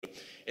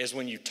is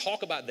when you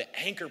talk about the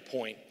anchor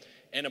point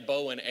in a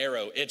bow and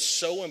arrow, it's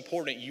so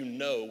important you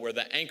know where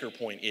the anchor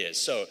point is.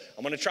 So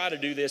I'm going to try to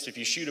do this. If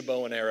you shoot a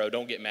bow and arrow,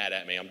 don't get mad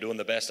at me. I'm doing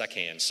the best I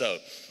can. So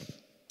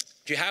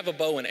if you have a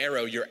bow and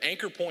arrow, your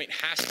anchor point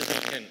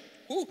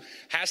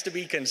has to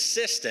be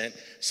consistent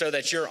so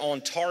that you're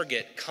on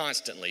target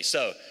constantly.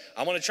 So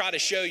I want to try to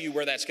show you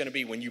where that's going to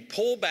be. When you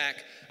pull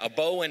back a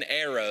bow and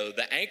arrow,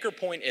 the anchor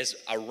point is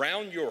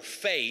around your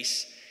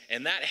face,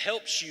 and that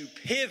helps you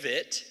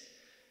pivot.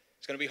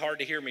 It's going to be hard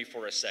to hear me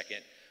for a second.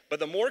 But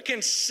the more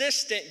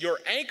consistent your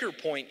anchor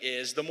point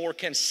is, the more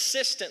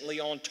consistently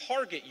on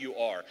target you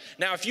are.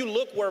 Now, if you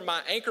look where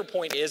my anchor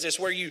point is, it's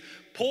where you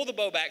pull the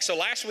bow back. So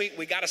last week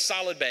we got a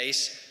solid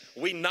base.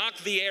 We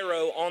knocked the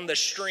arrow on the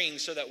string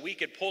so that we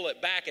could pull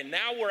it back, and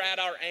now we're at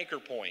our anchor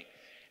point.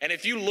 And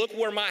if you look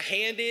where my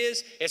hand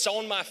is, it's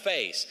on my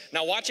face.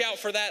 Now watch out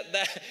for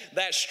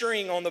that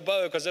string on the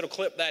bow, because it'll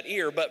clip that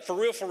ear. But for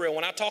real,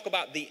 when I talk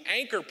about the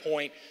anchor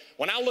point,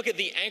 when I look at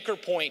the anchor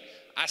point,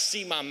 I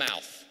see my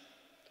mouth.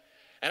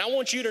 And I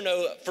want you to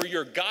know, for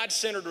your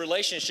God-centered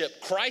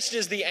relationship, Christ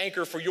is the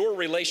anchor for your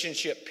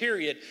relationship,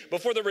 period.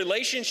 But for the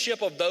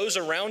relationship of those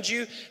around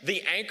you,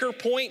 the anchor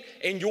point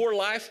in your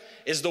life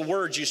is the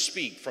words you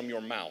speak from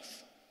your mouth.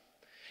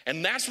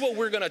 And that's what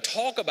we're going to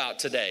talk about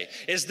today,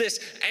 is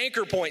this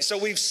anchor point. So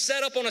we've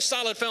set up on a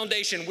solid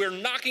foundation. We're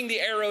knocking the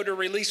arrow to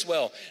release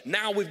well.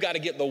 Now we've got to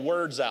get the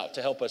words out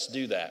to help us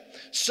do that.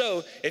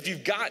 So if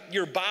you've got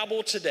your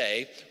Bible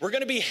today, we're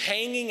going to be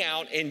hanging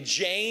out in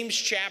James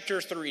chapter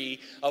 3,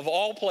 of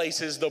all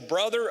places, the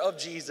brother of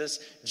Jesus,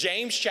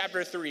 James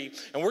chapter 3.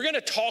 And we're going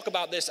to talk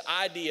about this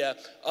idea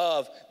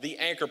of the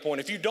anchor point.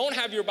 If you don't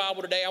have your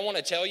Bible today, I want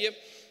to tell you,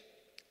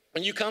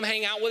 when you come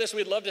hang out with us,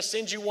 we'd love to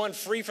send you one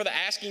free for the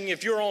asking.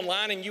 If you're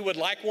online and you would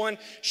like one,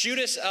 shoot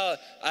us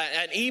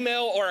an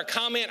email or a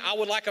comment. I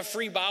would like a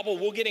free Bible.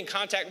 We'll get in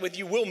contact with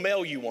you. We'll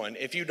mail you one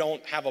if you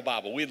don't have a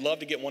Bible. We'd love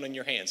to get one in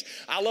your hands.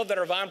 I love that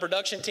our Vine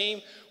production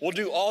team will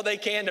do all they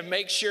can to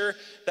make sure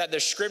that the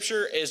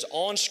scripture is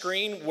on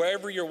screen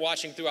wherever you're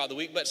watching throughout the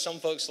week, but some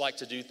folks like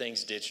to do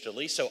things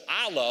digitally. So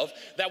I love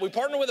that we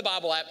partner with the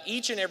Bible app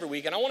each and every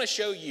week, and I want to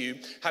show you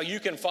how you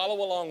can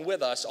follow along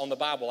with us on the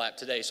Bible app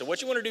today. So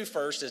what you want to do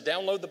first is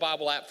download the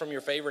Bible app from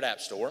your favorite app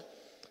store.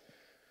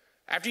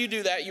 After you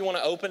do that, you want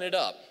to open it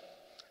up.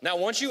 Now,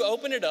 once you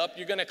open it up,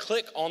 you're going to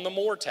click on the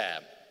More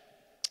tab.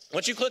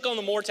 Once you click on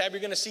the More tab, you're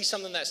going to see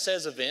something that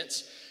says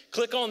Events.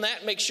 Click on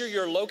that, make sure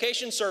your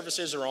location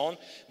services are on.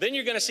 Then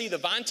you're going to see the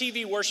Vine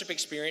TV worship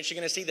experience. You're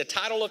going to see the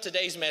title of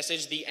today's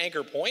message, The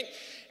Anchor Point.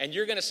 And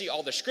you're going to see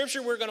all the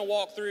scripture we're going to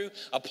walk through,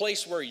 a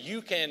place where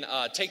you can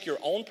take your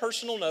own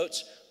personal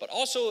notes, but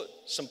also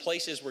some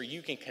places where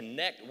you can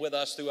connect with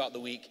us throughout the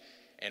week,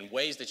 and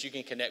ways that you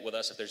can connect with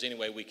us if there's any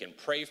way we can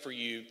pray for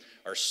you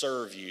or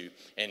serve you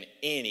in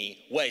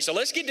any way. So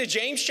let's get to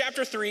James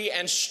chapter 3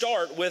 and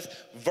start with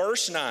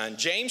verse 9.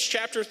 James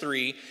chapter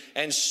 3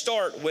 and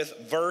start with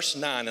verse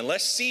 9. And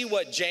let's see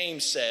what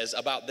James says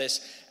about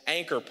this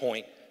anchor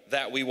point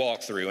that we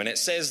walk through. And it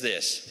says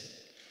this: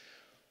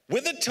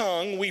 with the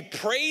tongue we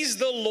praise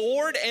the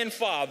Lord and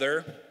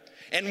Father,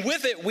 and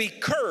with it we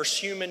curse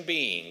human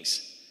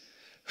beings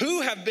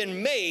who have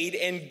been made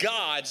in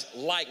God's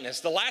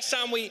likeness. The last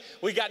time we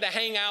got to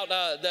hang out,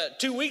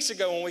 2 weeks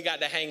ago when we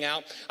got to hang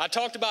out, I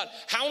talked about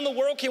how in the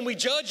world can we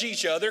judge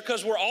each other,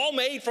 because we're all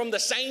made from the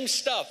same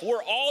stuff.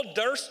 We're all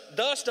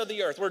dust of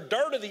the earth. We're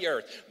dirt of the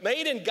earth,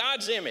 made in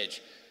God's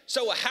image.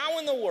 So how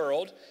in the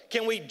world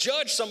can we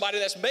judge somebody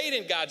that's made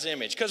in God's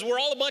image? Because we're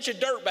all a bunch of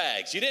dirt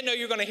bags. You didn't know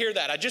you were going to hear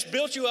that. I just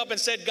built you up and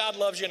said God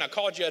loves you, and I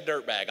called you a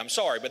dirt bag. I'm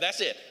sorry, but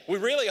that's it. We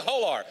really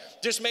all are,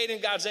 just made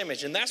in God's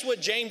image. And that's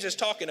what James is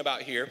talking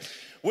about here.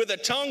 With a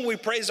tongue we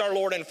praise our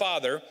Lord and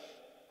Father.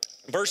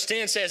 Verse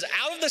 10 says,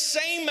 out of the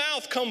same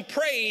mouth come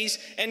praise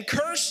and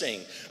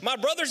cursing. My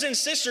brothers and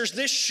sisters,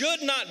 this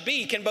should not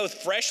be. Can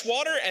both fresh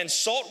water and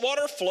salt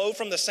water flow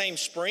from the same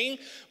spring?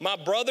 My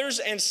brothers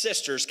and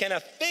sisters, can a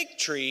fig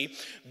tree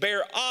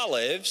bear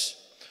olives,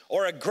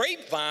 or a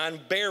grapevine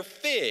bear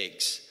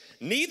figs?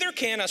 Neither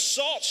can a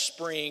salt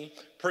spring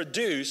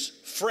produce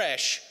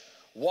fresh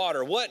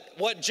water.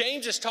 What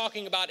James is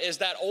talking about is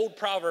that old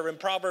proverb in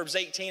Proverbs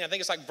 18, I think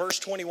it's like verse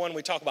 21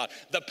 we talk about.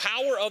 The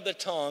power of the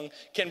tongue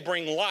can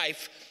bring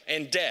life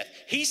and death.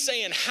 He's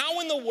saying,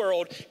 how in the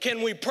world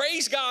can we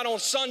praise God on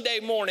Sunday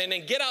morning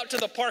and get out to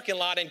the parking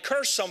lot and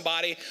curse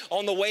somebody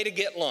on the way to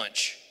get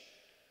lunch?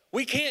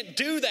 We can't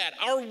do that.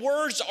 Our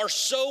words are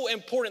so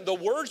important. The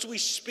words we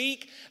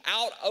speak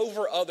out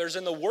over others,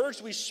 and the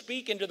words we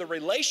speak into the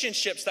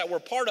relationships that we're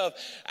part of,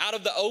 out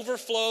of the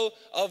overflow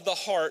of the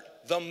heart,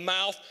 the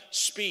mouth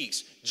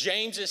speaks.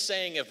 James is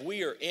saying if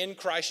we are in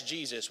Christ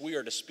Jesus, we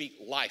are to speak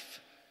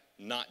life,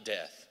 not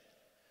death.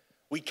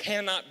 We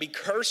cannot be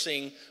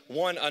cursing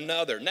one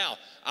another. Now,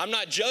 I'm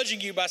not judging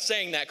you by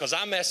saying that, because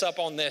I mess up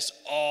on this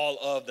all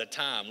of the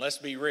time. Let's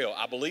be real.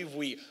 I believe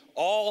we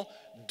all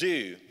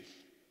do.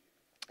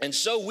 And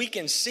so we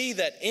can see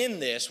that in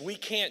this, we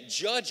can't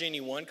judge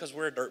anyone because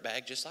we're a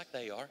dirtbag just like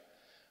they are.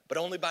 But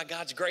only by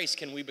God's grace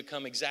can we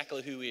become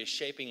exactly who He is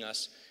shaping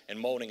us and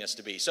molding us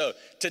to be. So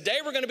today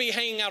we're going to be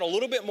hanging out a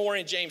little bit more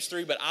in James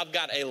 3, but I've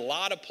got a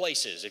lot of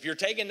places. If you're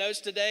taking notes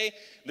today,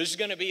 this is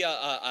going to be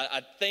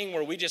a thing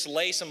where we just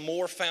lay some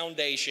more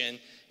foundation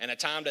and a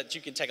time that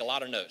you can take a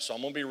lot of notes. So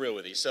I'm going to be real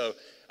with you. So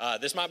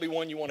this might be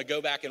one you want to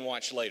go back and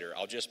watch later.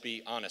 I'll just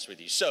be honest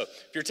with you. So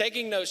if you're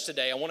taking notes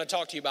today, I want to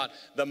talk to you about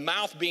the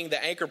mouth being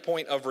the anchor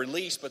point of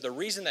release. But the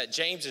reason that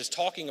James is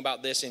talking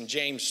about this in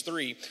James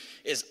 3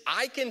 is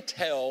I can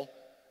tell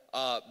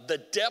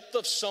the depth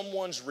of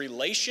someone's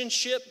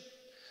relationship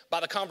by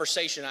the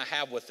conversation I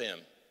have with them.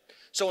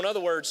 So in other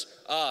words,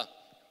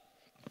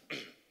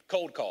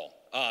 cold call.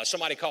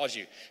 Somebody calls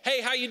you.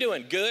 Hey, how you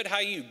doing? Good. How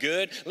you?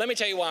 Good. Let me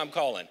tell you why I'm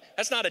calling.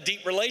 That's not a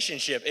deep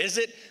relationship, is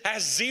it?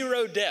 Has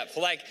zero depth.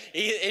 Like,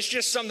 it's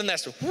just something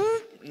that's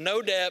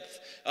no depth.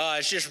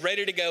 It's just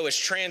ready to go. It's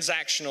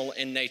transactional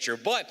in nature.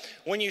 But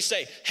when you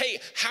say, hey,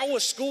 how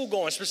was school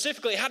going?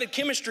 Specifically, how did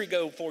chemistry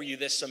go for you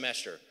this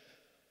semester?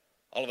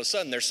 All of a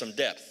sudden, there's some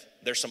depth.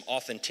 There's some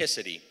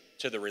authenticity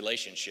to the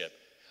relationship.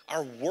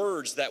 Our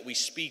words that we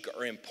speak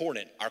are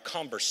important. Our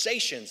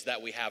conversations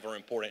that we have are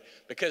important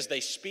because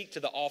they speak to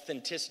the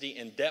authenticity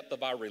and depth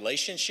of our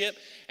relationship.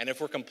 And if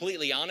we're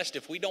completely honest,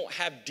 if we don't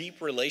have deep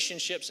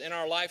relationships in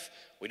our life,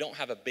 we don't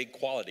have a big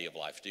quality of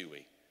life, do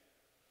we?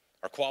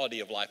 Our quality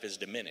of life is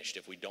diminished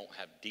if we don't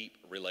have deep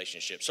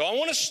relationships. So I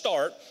want to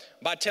start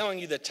by telling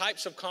you the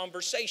types of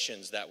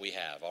conversations that we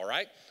have, all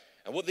right?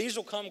 And these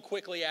will come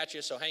quickly at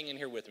you, so hang in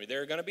here with me.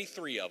 There are going to be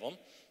 3 of them.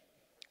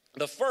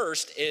 The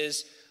first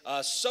is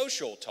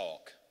social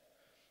talk.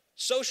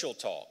 Social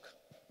talk.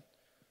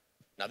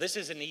 Now, this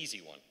is an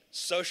easy one.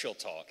 Social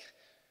talk.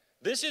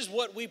 This is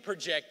what we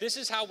project. This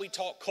is how we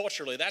talk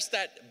culturally. That's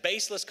that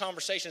baseless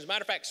conversation. As a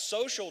matter of fact,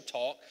 social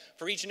talk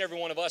for each and every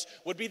one of us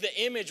would be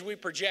the image we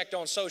project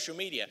on social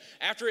media.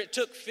 After it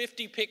took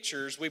 50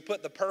 pictures, we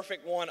put the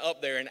perfect one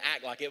up there and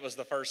act like it was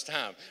the first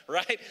time,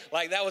 right?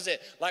 Like that was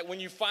it. Like when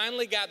you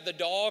finally got the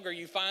dog or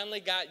you finally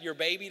got your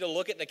baby to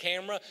look at the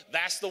camera,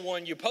 that's the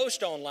one you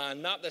post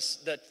online, not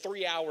the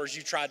 3 hours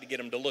you tried to get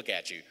them to look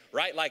at you,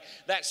 right? Like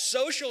that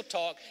social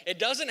talk, it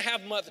doesn't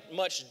have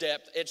much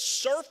depth. It's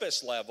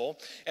surface level.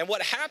 And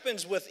what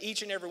happens with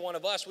each and every one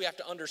of us, we have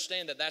to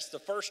understand that that's the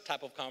first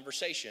type of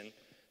conversation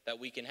that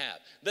we can have.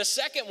 The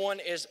second one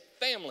is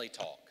family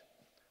talk.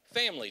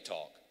 Family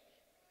talk.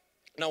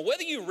 Now,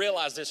 whether you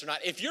realize this or not,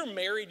 if you're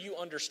married, you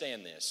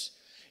understand this.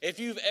 If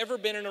you've ever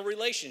been in a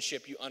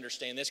relationship, you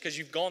understand this because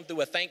you've gone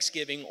through a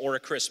Thanksgiving or a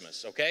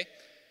Christmas, okay?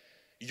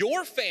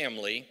 Your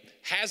family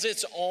has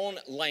its own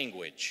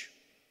language,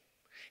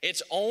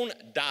 its own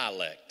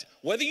dialect.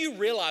 Whether you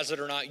realize it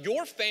or not,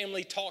 your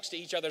family talks to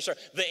each other. So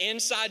the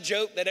inside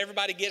joke that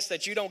everybody gets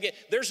that you don't get,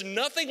 there's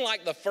nothing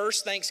like the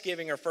first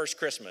Thanksgiving or first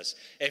Christmas.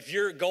 If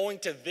you're going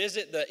to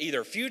visit the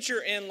either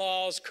future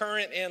in-laws,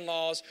 current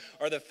in-laws,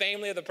 or the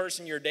family of the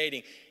person you're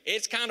dating,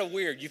 it's kind of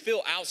weird. You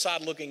feel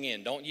outside looking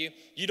in, don't you?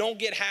 You don't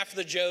get half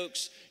the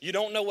jokes. You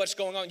don't know what's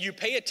going on. You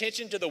pay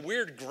attention to the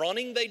weird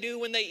grunting they do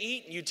when they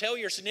eat. And you tell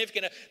your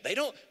significant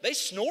other, they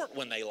snort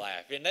when they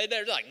laugh. And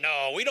they're like,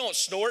 no, we don't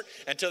snort,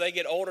 until they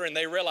get older and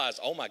they realize,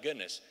 oh my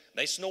goodness,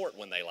 they snort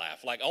when they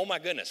laugh. Like, oh my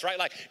goodness, right?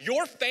 Like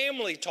your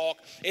family talk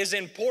is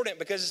important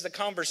because it's the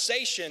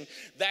conversation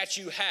that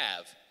you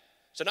have.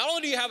 So not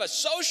only do you have a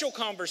social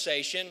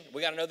conversation,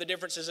 we got to know the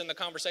differences in the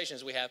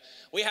conversations we have.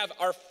 We have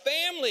our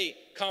family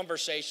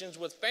conversations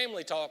with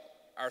family talk.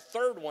 Our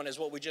third one is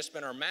what we just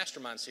spent our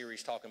mastermind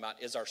series talking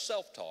about, is our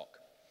self-talk.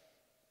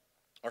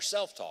 Our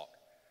self-talk.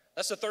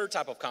 That's the third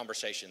type of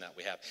conversation that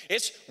we have.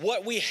 It's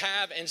what we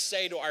have and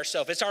say to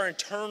ourselves. It's our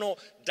internal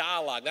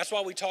dialogue. That's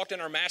why we talked in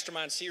our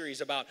mastermind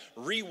series about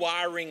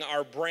rewiring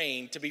our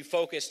brain to be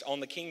focused on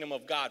the kingdom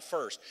of God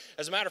first.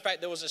 As a matter of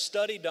fact, there was a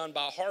study done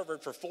by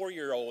Harvard for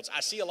 4-year-olds.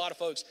 I see a lot of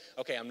folks,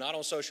 okay, I'm not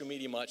on social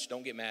media much.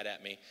 Don't get mad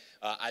at me.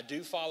 I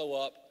do follow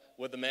up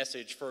with the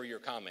message for your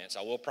comments.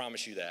 I will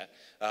promise you that.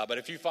 But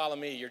if you follow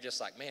me, you're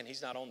just like, man,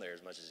 he's not on there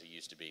as much as he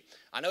used to be.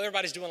 I know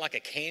everybody's doing like a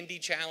candy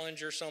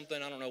challenge or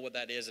something. I don't know what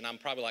that is, and I'm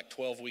probably like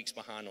 12 weeks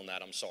behind on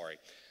that. I'm sorry.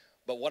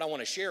 But what I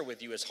want to share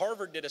with you is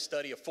Harvard did a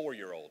study of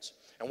 4-year-olds.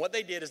 And what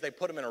they did is they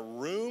put them in a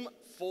room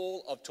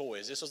full of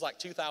toys. This was like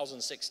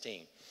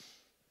 2016.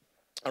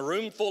 A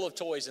room full of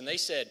toys, and they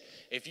said,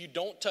 if you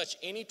don't touch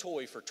any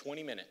toy for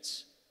 20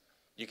 minutes,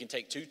 you can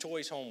take 2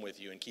 toys home with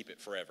you and keep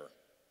it forever.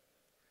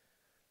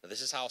 Now,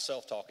 this is how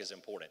self-talk is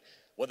important.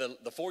 What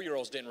the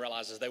 4-year-olds didn't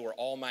realize is they were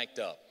all mic'd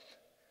up.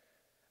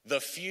 The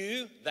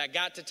few that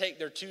got to take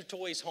their 2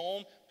 toys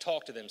home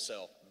talked to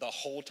themselves the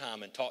whole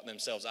time and talked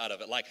themselves out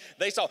of it. Like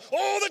they saw,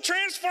 oh, the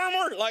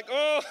Transformer. Like,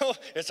 oh,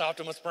 it's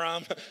Optimus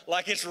Prime.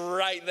 Like it's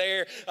right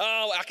there.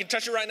 Oh, I can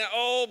touch it right now.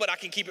 Oh, but I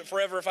can keep it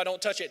forever if I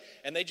don't touch it.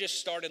 And they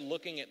just started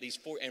looking at these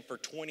 4, and for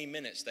 20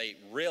 minutes they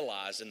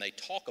realized and they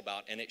talk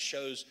about, and it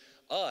shows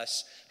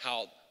us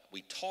how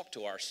we talk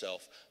to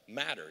ourselves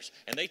matters.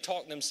 And they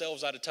talked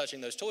themselves out of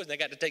touching those toys, and they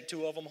got to take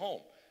 2 of them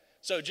home.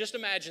 So just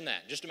imagine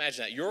that. Just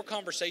imagine that. Your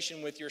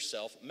conversation with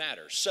yourself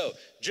matters. So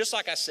just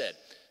like I said,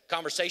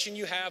 conversation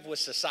you have with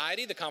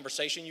society, the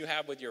conversation you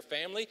have with your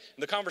family,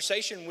 and the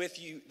conversation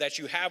that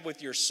you have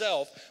with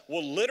yourself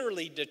will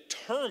literally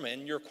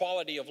determine your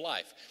quality of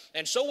life.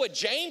 And so what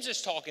James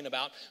is talking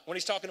about when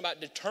he's talking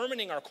about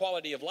determining our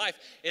quality of life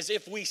is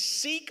if we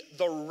seek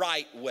the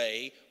right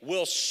way,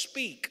 we'll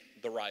speak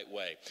the right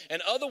way. In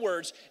other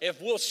words,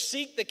 if we'll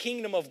seek the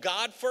kingdom of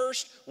God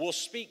first, we'll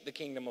speak the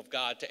kingdom of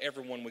God to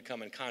everyone we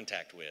come in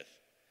contact with.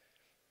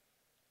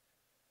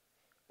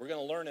 We're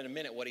going to learn in a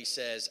minute what he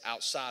says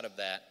outside of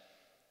that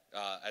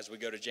as we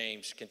go to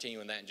James,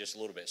 continuing that in just a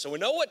little bit. So we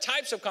know what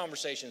types of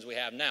conversations we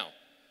have now.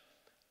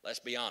 Let's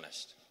be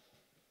honest.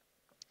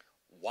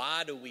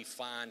 Why do we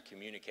find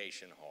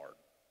communication hard?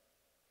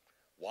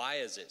 Why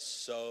is it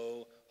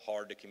so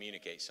hard to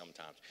communicate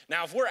sometimes?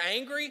 Now, if we're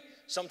angry,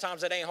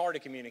 sometimes it ain't hard to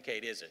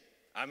communicate, is it?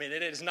 I mean,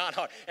 it is not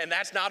hard, and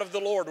that's not of the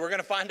Lord. We're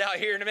going to find out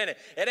here in a minute.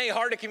 It ain't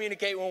hard to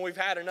communicate when we've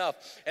had enough.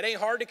 It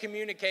ain't hard to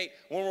communicate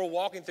when we're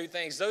walking through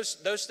things.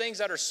 Those things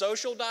that are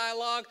social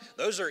dialogue,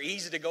 those are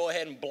easy to go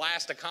ahead and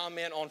blast a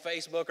comment on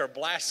Facebook or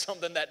blast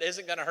something that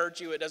isn't going to hurt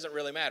you. It doesn't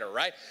really matter,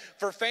 right?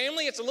 For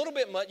family, it's a little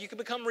bit much. You can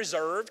become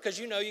reserved because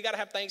you got to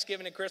have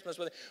Thanksgiving and Christmas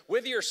with it.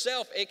 With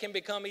yourself, it can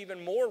become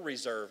even more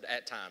reserved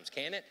at times,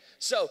 can it?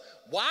 So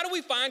why do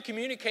we find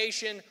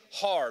communication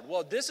hard?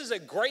 Well, this is a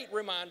great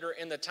reminder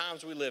in the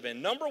times we live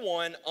in. Number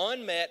one,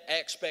 unmet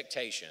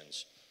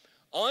expectations.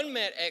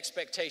 Unmet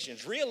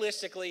expectations.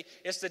 Realistically,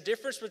 it's the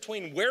difference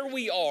between where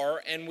we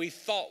are and we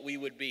thought we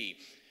would be.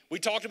 We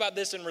talked about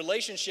this in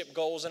relationship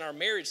goals in our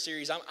marriage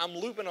series. I'm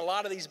looping a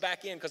lot of these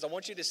back in because I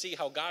want you to see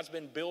how God's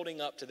been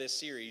building up to this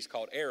series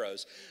called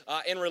Arrows.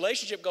 In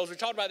relationship goals, we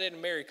talked about it in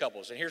married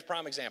couples, and here's a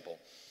prime example.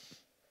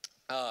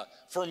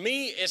 For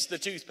me, it's the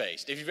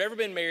toothpaste. If you've ever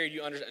been married,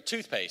 you understand.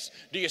 Toothpaste.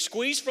 Do you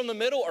squeeze from the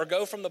middle or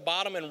go from the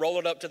bottom and roll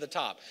it up to the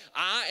top?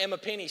 I am a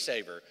penny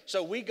saver.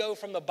 So we go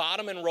from the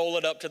bottom and roll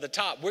it up to the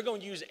top. We're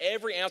going to use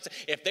every ounce.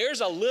 If there's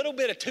a little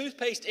bit of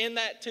toothpaste in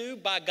that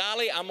tube, by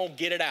golly, I'm going to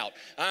get it out.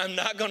 I'm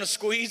not going to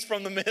squeeze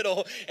from the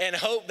middle and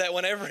hope that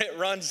whenever it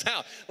runs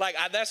out.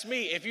 That's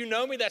me. If you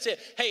know me, that's it.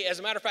 Hey, as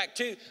a matter of fact,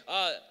 too,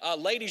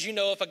 ladies,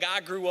 if a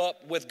guy grew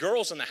up with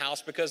girls in the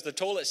house because the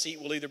toilet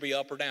seat will either be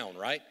up or down,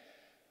 right?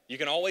 You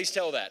can always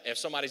tell that if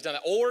somebody's done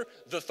that. Or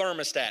the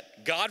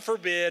thermostat. God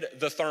forbid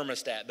the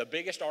thermostat, the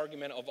biggest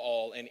argument of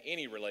all in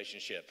any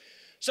relationship.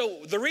 So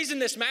the reason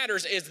this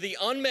matters is the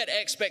unmet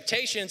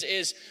expectations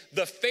is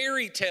the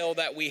fairy tale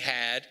that we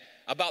had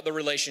about the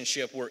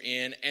relationship we're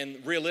in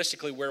and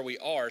realistically where we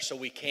are, so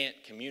we can't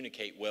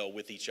communicate well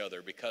with each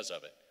other because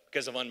of it,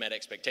 because of unmet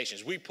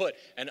expectations. We put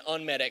an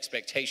unmet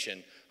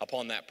expectation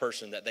upon that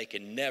person that they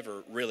can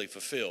never really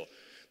fulfill.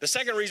 The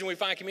second reason we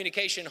find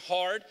communication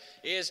hard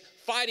is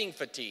fighting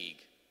fatigue.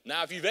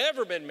 Now, if you've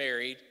ever been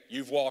married,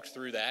 you've walked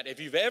through that.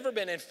 If you've ever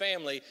been in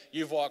family,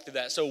 you've walked through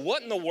that. So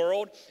what in the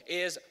world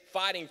is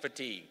fighting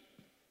fatigue?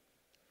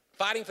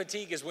 Fighting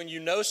fatigue is when you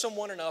know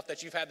someone enough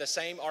that you've had the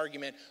same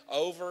argument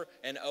over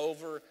and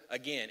over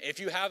again. If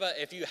you have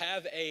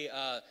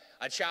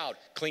a child,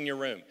 clean your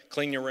room,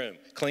 clean your room,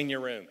 clean your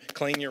room,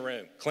 clean your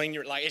room,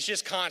 it's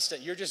just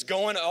constant. You're just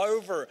going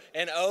over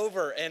and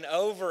over and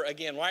over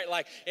again, right?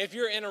 Like if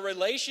you're in a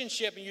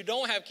relationship and you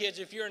don't have kids,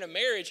 if you're in a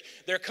marriage,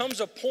 there comes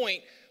a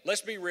point,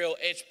 let's be real,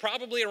 it's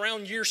probably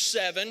around year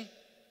 7,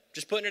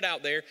 just putting it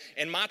out there.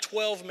 In my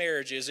 12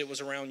 marriages, it was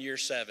around year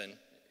 7,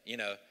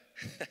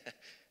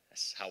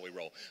 That's how we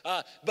roll.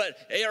 But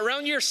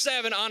around year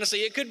 7, honestly,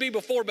 it could be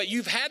before, but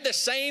you've had the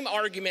same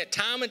argument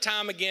time and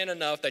time again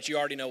enough that you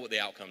already know what the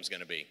outcome is going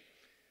to be.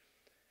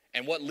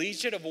 And what leads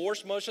to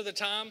divorce most of the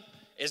time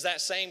is that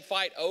same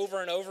fight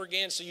over and over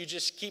again, so you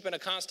just keep in a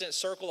constant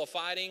circle of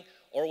fighting,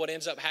 or what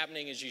ends up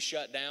happening is you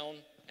shut down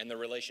and the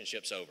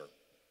relationship's over.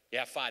 You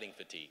have fighting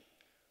fatigue.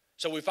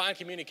 So we find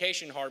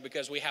communication hard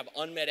because we have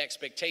unmet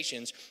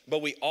expectations,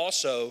 but we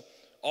also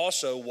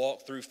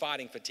walk through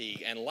fighting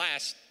fatigue. And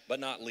last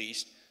but not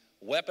least,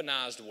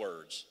 weaponized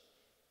words.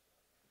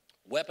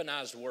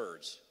 Weaponized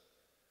words.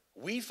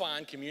 We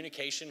find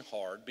communication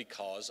hard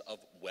because of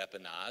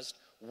weaponized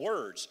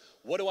words.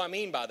 What do I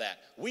mean by that?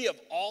 We have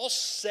all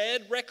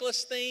said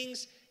reckless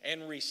things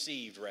and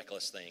received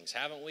reckless things,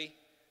 haven't we?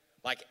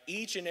 Like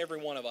each and every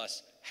one of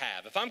us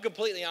have. If I'm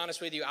completely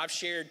honest with you, I've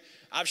shared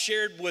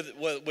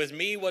with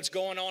me what's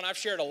going on. I've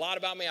shared a lot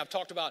about me. I've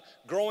talked about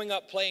growing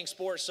up playing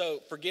sports,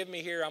 so forgive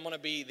me here. I'm going to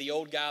be the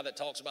old guy that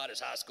talks about his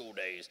high school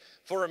days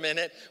for a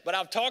minute. But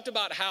I've talked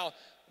about how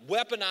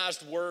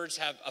weaponized words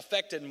have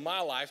affected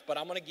my life, but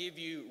I'm going to give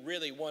you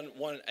really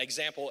one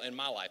example in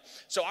my life.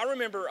 So I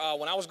remember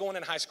when I was going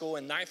in high school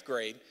in 9th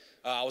grade,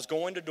 I was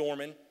going to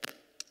Dorman,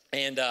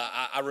 and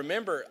I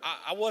remember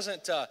I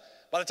wasn't...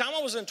 By the time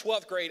I was in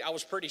 12th grade, I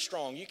was pretty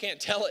strong. You can't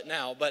tell it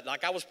now, but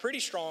I was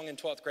pretty strong in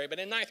 12th grade. But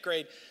in 9th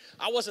grade,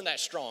 I wasn't that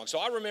strong. So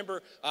I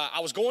remember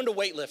I was going to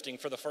weightlifting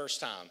for the first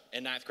time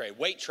in 9th grade,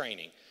 weight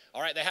training.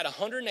 All right, they had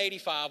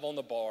 185 on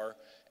the bar.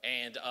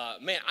 And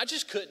man, I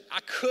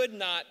could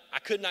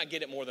not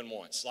get it more than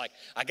once. Like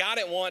I got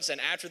it once, and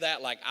after that,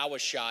 I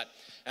was shot.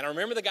 And I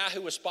remember the guy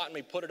who was spotting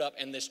me put it up,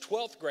 and this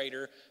 12th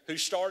grader who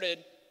started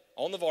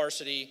on the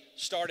varsity,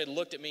 started,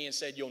 looked at me and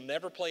said, "You'll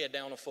never play a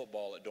down of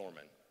football at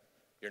Dorman.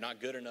 You're not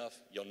good enough.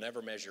 You'll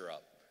never measure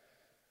up."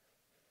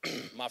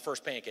 My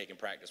first pancake in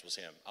practice was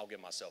him. I'll give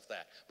myself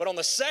that. But on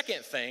the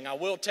second thing, I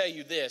will tell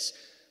you this,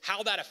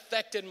 how that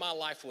affected my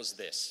life was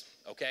this,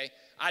 okay?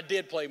 I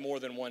did play more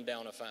than one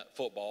down of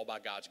football by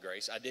God's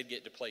grace. I did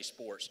get to play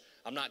sports.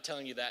 I'm not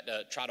telling you that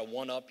to try to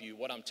one-up you.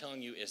 What I'm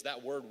telling you is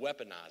that word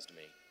weaponized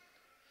me.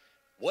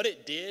 What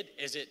it did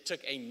is it took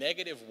a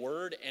negative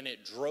word and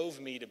it drove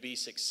me to be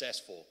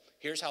successful.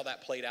 Here's how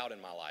that played out in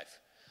my life.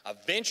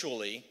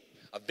 Eventually,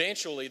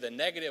 the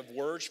negative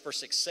words for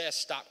success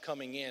stopped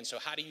coming in. So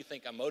how do you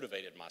think I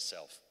motivated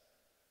myself?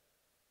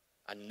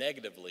 I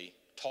negatively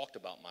talked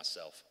about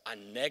myself. I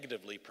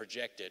negatively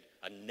projected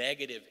a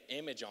negative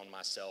image on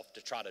myself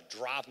to try to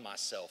drive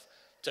myself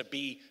to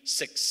be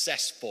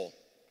successful.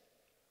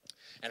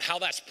 And how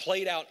that's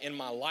played out in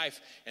my life,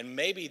 and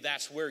maybe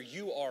that's where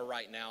you are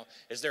right now,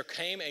 is there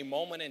came a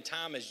moment in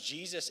time as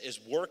Jesus is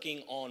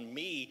working on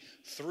me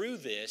through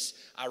this,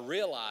 I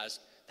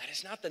realized that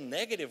it's not the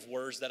negative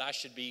words that I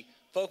should be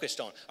focused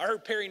on. I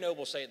heard Perry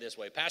Noble say it this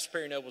way. Pastor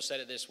Perry Noble said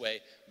it this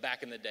way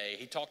back in the day.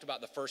 He talked about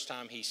the first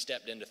time he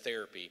stepped into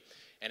therapy,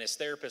 and his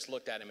therapist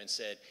looked at him and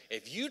said,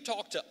 "If you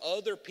talk to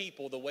other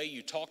people the way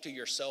you talk to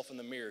yourself in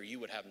the mirror, you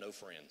would have no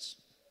friends."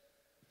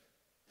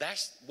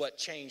 That's what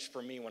changed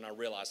for me when I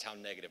realized how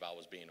negative I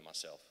was being to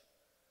myself.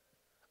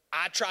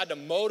 I tried to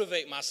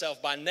motivate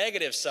myself by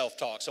negative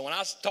self-talk. So when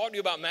I talk to you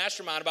about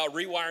Mastermind, about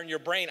rewiring your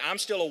brain, I'm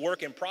still a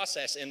work in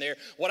process in there.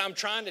 What I'm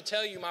trying to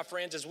tell you, my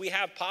friends, is we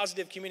have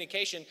positive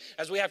communication.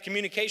 As we have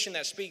communication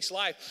that speaks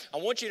life, I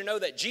want you to know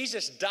that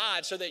Jesus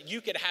died so that you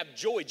could have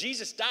joy.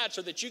 Jesus died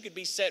so that you could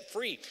be set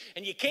free.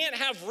 And you can't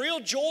have real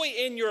joy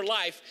in your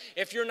life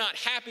if you're not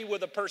happy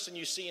with a person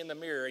you see in the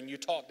mirror and you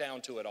talk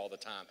down to it all the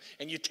time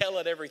and you tell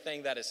it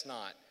everything that it's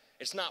not.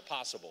 It's not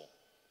possible.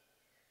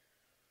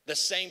 The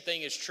same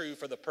thing is true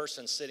for the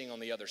person sitting on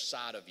the other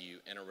side of you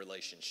in a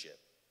relationship.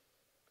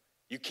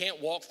 You can't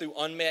walk through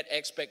unmet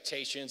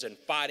expectations and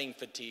fighting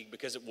fatigue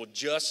because it will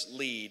just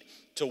lead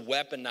to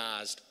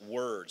weaponized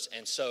words.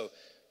 And so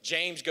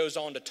James goes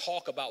on to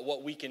talk about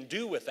what we can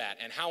do with that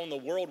and how in the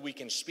world we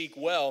can speak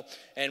well.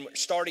 And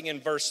starting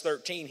in verse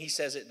 13, he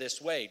says it this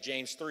way,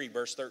 James 3,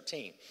 verse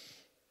 13.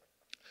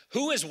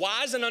 "Who is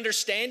wise and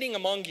understanding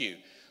among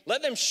you?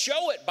 Let them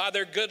show it by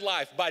their good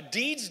life, by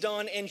deeds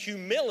done in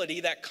humility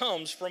that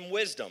comes from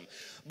wisdom.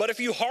 But if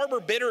you harbor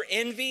bitter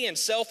envy and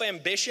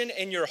self-ambition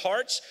in your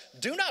hearts,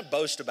 do not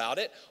boast about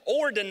it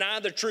or deny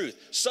the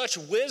truth. Such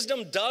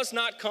wisdom does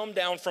not come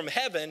down from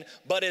heaven,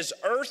 but is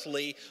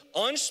earthly,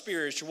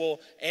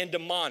 unspiritual, and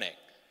demonic."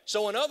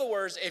 So in other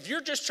words, if you're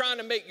just trying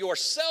to make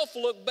yourself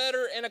look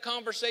better in a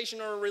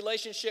conversation or a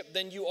relationship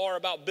than you are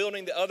about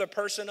building the other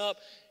person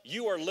up,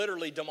 you are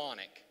literally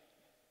demonic.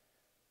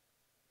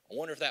 I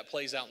wonder if that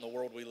plays out in the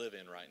world we live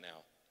in right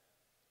now.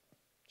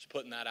 Just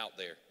putting that out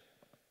there.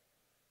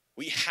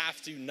 We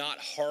have to not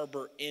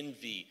harbor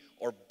envy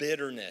or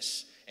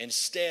bitterness.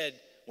 Instead,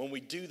 when we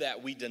do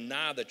that, we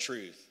deny the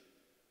truth.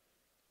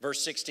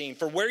 Verse 16,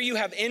 "For where you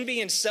have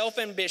envy and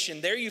self-ambition,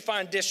 there you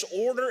find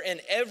disorder and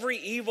every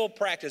evil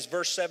practice."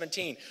 Verse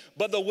 17,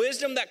 "But the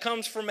wisdom that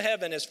comes from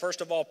heaven is first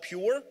of all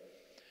pure,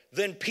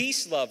 then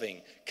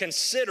peace-loving,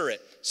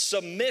 considerate,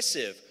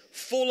 submissive,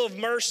 full of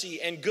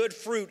mercy and good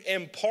fruit,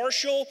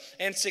 impartial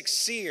and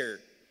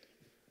sincere."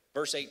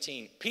 Verse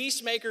 18,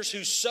 "Peacemakers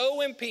who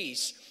sow in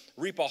peace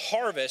reap a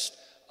harvest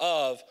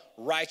of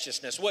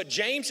righteousness." What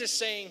James is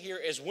saying here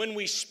is when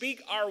we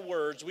speak our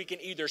words, we can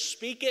either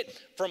speak it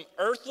from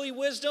earthly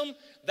wisdom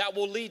that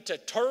will lead to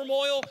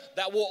turmoil,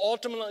 that will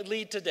ultimately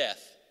lead to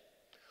death.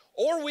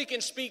 Or we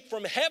can speak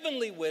from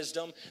heavenly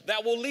wisdom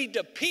that will lead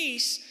to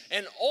peace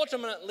and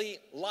ultimately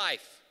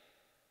life.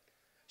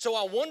 So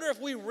I wonder if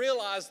we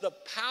realize the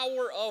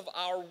power of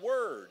our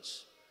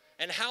words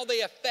and how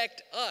they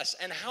affect us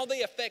and how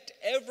they affect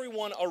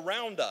everyone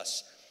around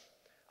us.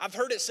 I've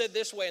heard it said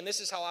this way, and this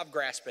is how I've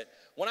grasped it.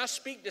 When I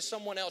speak to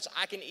someone else,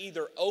 I can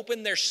either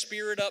open their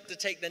spirit up to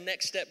take the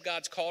next step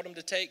God's called them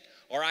to take,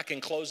 or I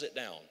can close it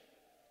down.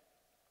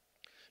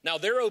 Now,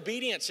 their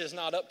obedience is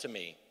not up to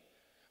me,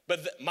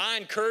 but my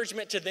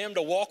encouragement to them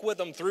to walk with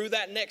them through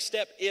that next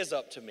step is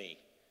up to me.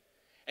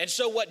 And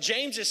so what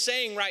James is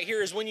saying right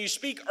here is when you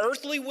speak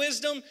earthly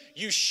wisdom,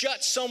 you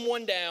shut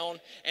someone down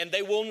and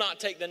they will not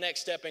take the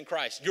next step in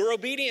Christ. Your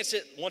obedience,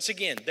 once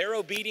again, their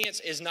obedience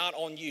is not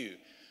on you.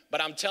 But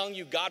I'm telling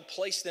you, God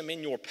placed them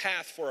in your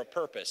path for a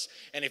purpose.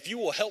 And if you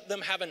will help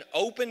them have an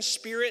open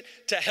spirit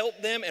to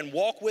help them and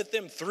walk with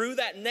them through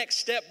that next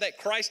step that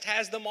Christ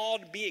has them all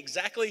to be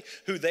exactly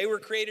who they were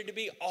created to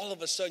be, all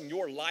of a sudden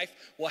your life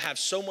will have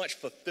so much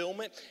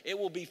fulfillment. It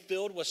will be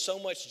filled with so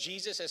much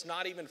Jesus. It's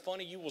not even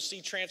funny. You will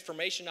see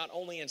transformation not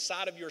only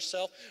inside of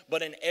yourself,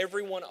 but in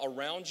everyone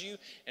around you.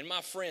 And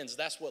my friends,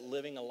 that's what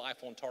living a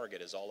life on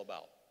target is all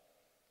about.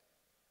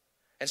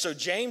 And so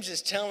James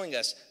is telling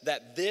us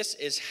that this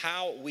is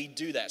how we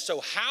do that.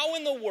 So how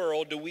in the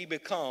world do we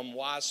become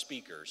wise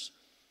speakers?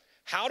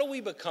 How do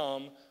we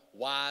become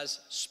wise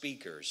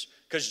speakers.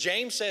 Because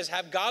James says,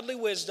 have godly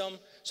wisdom.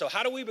 So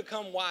how do we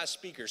become wise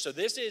speakers? So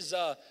this is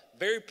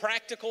very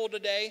practical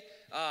today.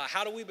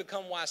 How do we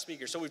become wise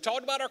speakers? So we've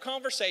talked about our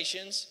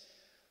conversations.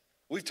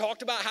 We've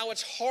talked about how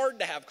it's hard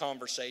to have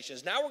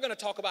conversations. Now we're going to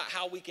talk about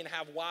how we can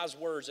have wise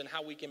words and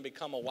how we can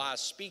become a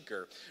wise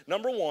speaker.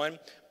 Number one,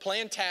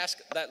 plan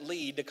tasks that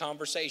lead to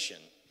conversation.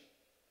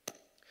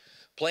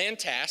 Plan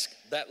tasks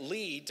that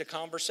lead to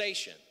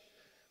conversation.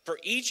 For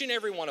each and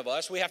every one of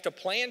us, we have to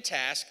plan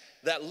tasks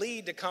that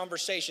lead to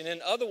conversation. In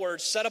other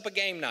words, set up a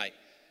game night.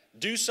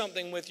 Do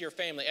something with your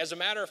family. As a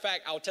matter of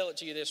fact, I'll tell it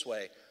to you this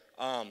way.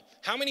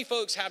 How many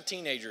folks have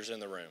teenagers in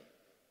the room?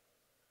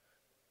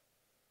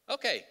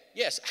 Okay,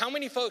 yes. How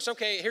many folks,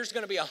 okay, here's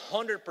going to be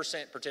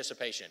 100%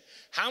 participation.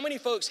 How many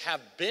folks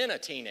have been a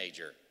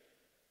teenager?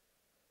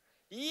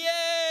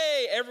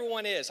 Yay!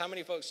 Everyone is. How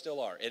many folks still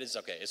are? It is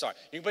okay. It's all right.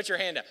 You can put your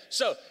hand down.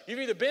 So you've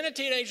either been a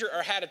teenager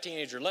or had a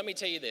teenager. Let me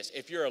tell you this.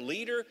 If you're a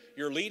leader,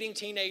 you're leading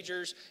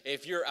teenagers.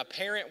 If you're a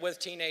parent with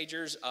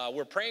teenagers,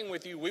 we're praying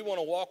with you. We want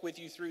to walk with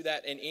you through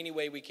that in any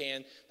way we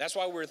can. That's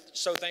why we're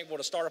so thankful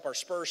to start up our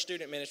Spurs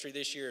student ministry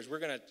this year, is we're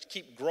going to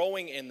keep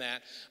growing in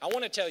that. I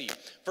want to tell you,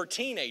 for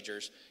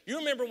teenagers, you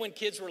remember when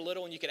kids were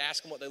little and you could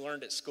ask them what they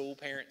learned at school,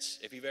 parents,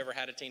 if you've ever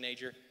had a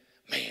teenager?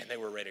 Man, they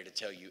were ready to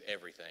tell you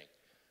everything.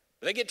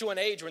 But they get to an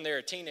age when they're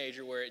a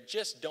teenager where it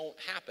just don't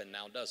happen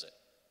now, does it?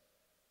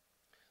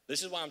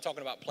 This is why I'm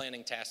talking about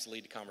planning tasks to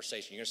lead to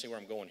conversation. You're going to see where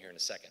I'm going here in a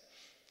second.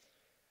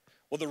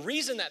 Well, the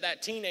reason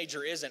that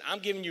teenager isn't, I'm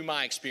giving you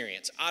my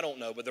experience. I don't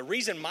know, but the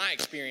reason my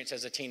experience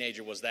as a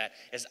teenager was that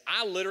is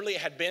I literally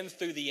had been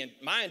through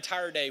my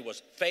entire day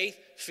was faith,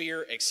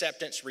 fear,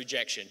 acceptance,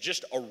 rejection.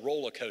 Just a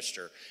roller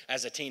coaster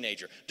as a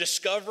teenager.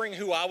 Discovering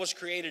who I was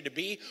created to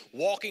be,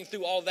 walking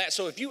through all that.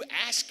 So if you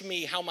ask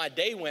me how my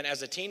day went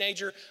as a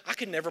teenager, I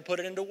could never put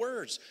it into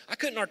words. I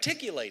couldn't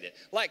articulate it.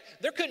 Like,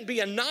 there couldn't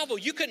be a novel.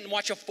 You couldn't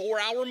watch a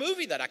 4-hour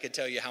movie that I could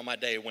tell you how my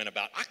day went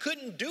about. I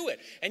couldn't do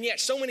it. And yet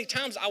so many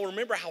times I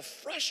remember how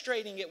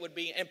frustrating it would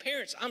be. And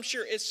parents, I'm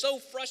sure it's so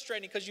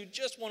frustrating because you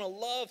just want to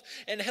love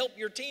and help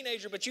your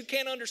teenager, but you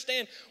can't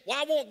understand,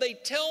 why won't they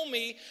tell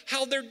me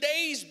how their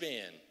day's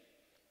been?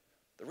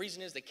 The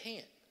reason is they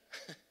can't.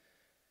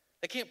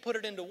 They can't put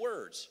it into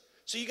words.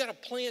 So you got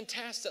to plan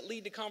tasks that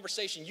lead to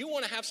conversation. You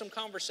want to have some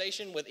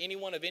conversation with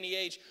anyone of any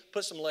age,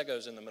 put some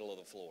Legos in the middle of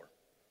the floor.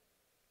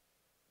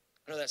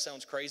 I know that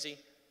sounds crazy.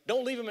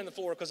 Don't leave them in the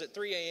floor, because at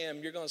 3 a.m.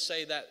 you're going to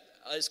say that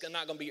it's going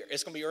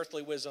to be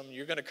earthly wisdom.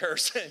 You're going to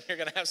curse and you're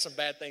going to have some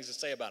bad things to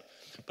say about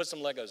it. Put some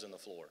Legos in the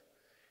floor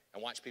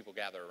and watch people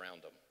gather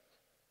around them.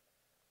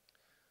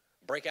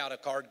 Break out a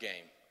card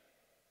game.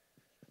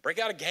 Break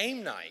out a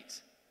game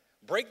night.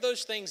 Break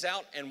those things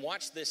out and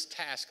watch this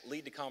task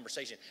lead to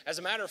conversation. As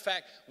a matter of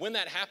fact, when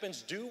that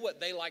happens, do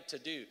what they like to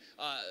do.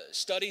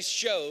 Studies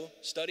show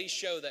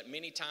that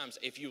many times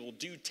if you will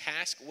do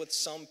task with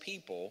some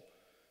people,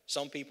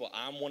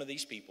 I'm one of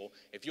these people,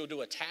 if you'll do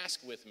a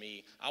task with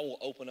me, I will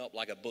open up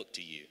like a book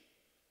to you.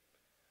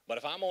 But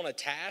if I'm on a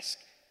task,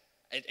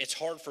 it's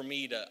hard for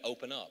me to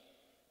open up.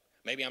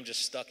 Maybe I'm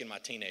just stuck in my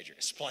teenager. It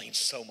explains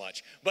so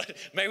much, but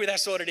maybe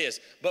that's what it is.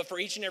 But for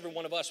each and every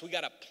one of us, we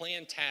got to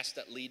plan tasks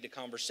that lead to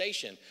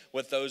conversation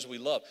with those we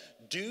love.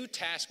 Do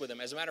tasks with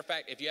them. As a matter of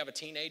fact, if you have a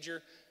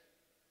teenager,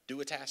 do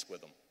a task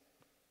with them.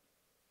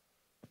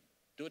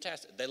 Do a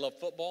task. They love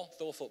football,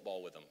 throw a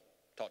football with them.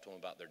 Talk to them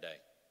about their day.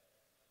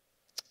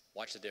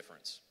 Watch the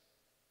difference.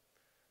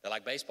 They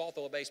like baseball,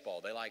 throw a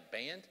baseball. They like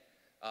band,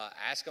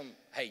 ask them,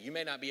 hey, you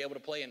may not be able to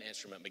play an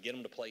instrument, but get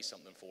them to play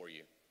something for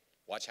you.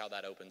 Watch how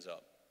that opens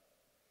up.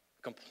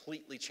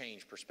 Completely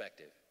change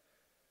perspective.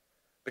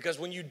 Because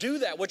when you do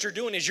that, what you're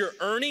doing is you're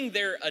earning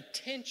their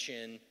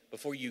attention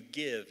before you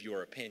give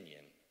your opinion.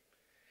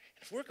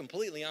 And if we're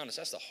completely honest,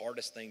 that's the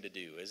hardest thing to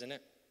do, isn't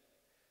it?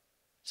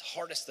 It's the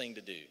hardest thing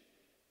to do.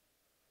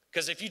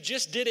 Because if you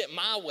just did it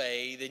my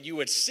way, then you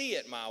would see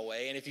it my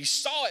way. And if you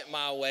saw it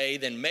my way,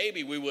 then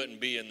maybe we wouldn't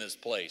be in this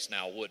place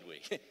now, would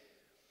we?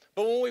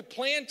 But when we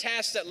plan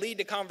tasks that lead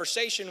to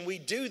conversation, we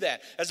do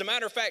that. As a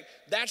matter of fact,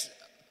 that's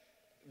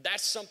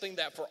something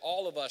that for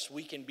all of us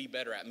we can be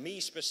better at. Me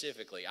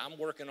specifically, I'm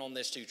working on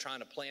this too, trying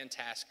to plan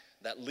tasks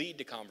that lead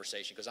to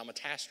conversation because I'm a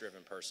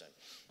task-driven person.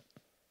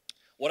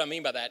 What I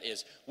mean by that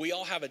is we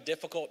all have a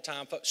difficult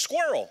time.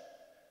 Squirrel!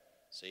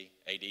 See,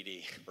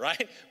 ADD,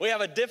 right? We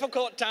have a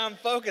difficult time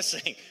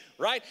focusing,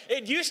 right?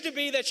 It used to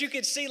be that you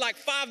could see like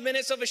 5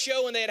 minutes of a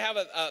show and they'd have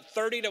a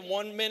 30 to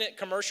 1 minute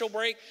commercial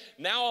break.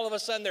 Now all of a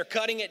sudden they're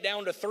cutting it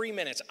down to 3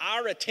 minutes.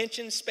 Our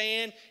attention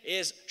span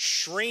is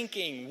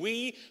shrinking.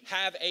 We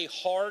have a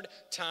hard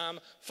time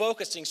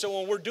focusing. So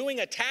when we're doing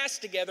a task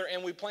together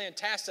and we plan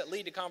tasks that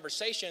lead to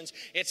conversations,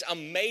 it's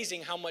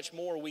amazing how much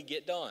more we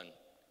get done.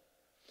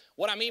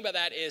 What I mean by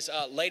that is,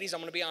 ladies,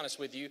 I'm going to be honest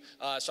with you.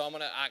 I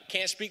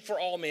can't speak for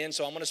all men,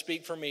 so I'm going to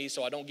speak for me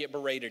so I don't get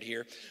berated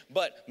here.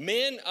 But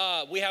men,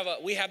 we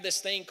have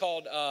this thing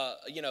called,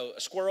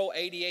 squirrel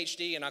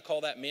ADHD, and I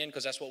call that men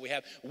because that's what we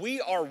have.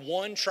 We are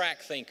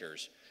one-track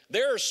thinkers.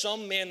 There are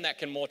some men that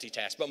can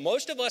multitask, but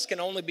most of us can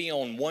only be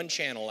on one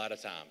channel at a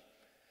time.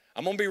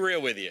 I'm gonna be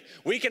real with you.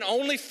 We can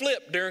only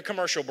flip during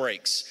commercial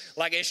breaks.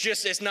 Like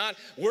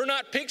we're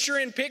not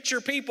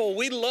picture people.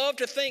 We love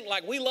to think,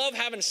 like we love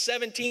having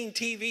 17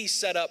 TVs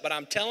set up, but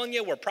I'm telling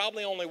you, we're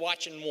probably only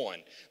watching one.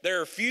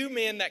 There are few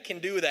men that can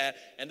do that,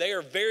 and they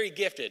are very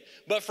gifted.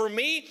 But for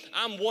me,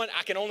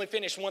 I can only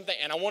finish one thing,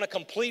 and I wanna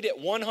complete it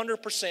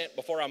 100%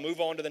 before I move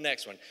on to the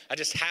next one.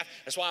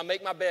 That's why I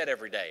make my bed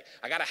every day.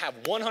 I gotta have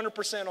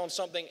 100% on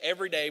something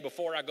every day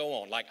before I go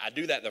on. Like I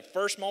do that the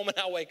first moment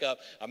I wake up,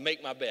 I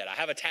make my bed. I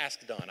have a task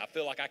done. I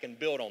feel like I can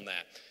build on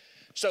that.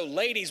 So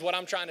ladies, what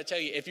I'm trying to tell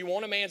you, if you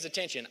want a man's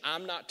attention,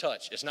 I'm not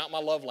touch. It's not my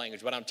love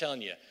language, but I'm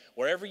telling you,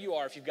 wherever you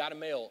are, if you've got a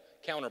male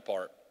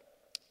counterpart,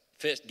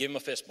 give him a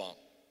fist bump.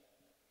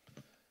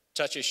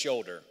 Touch his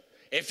shoulder.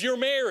 If you're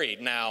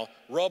married now,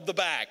 rub the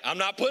back. I'm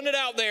not putting it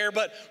out there,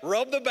 but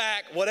rub the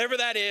back, whatever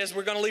that is.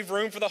 We're going to leave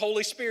room for the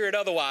Holy Spirit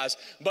otherwise,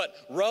 but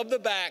rub the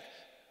back.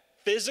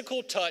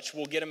 Physical touch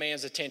will get a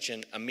man's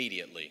attention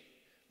immediately.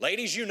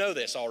 Ladies, you know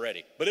this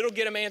already, but it'll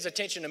get a man's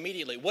attention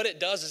immediately. What it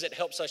does is it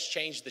helps us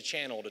change the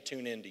channel to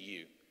tune into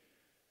you.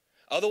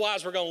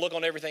 Otherwise, we're going to look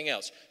on everything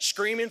else.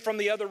 Screaming from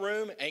the other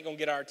room ain't going to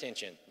get our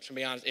attention. To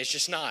be honest, it's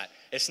just not.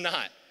 It's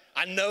not.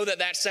 I know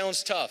that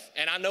sounds tough,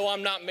 and I know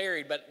I'm not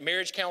married, but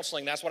marriage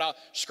counseling, that's what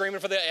screaming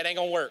for it ain't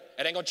going to work.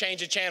 It ain't going to change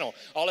the channel.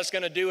 All it's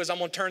going to do is I'm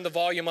going to turn the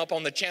volume up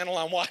on the channel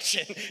I'm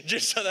watching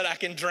just so that I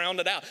can drown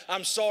it out.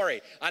 I'm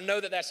sorry. I know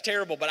that's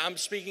terrible, but I'm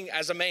speaking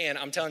as a man.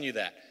 I'm telling you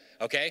that.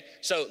 Okay,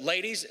 so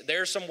ladies,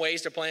 there's some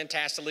ways to plan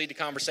tasks to lead to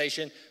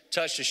conversation.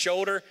 Touch the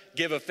shoulder,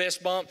 give a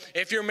fist bump.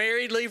 If you're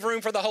married, leave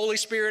room for the Holy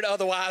Spirit.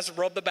 Otherwise,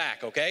 rub the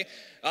back, okay?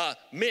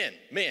 Men,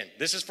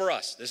 this is for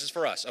us. This is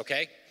for us,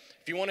 okay?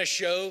 If you want to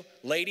show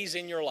ladies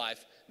in your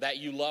life that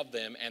you love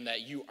them and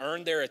that you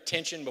earn their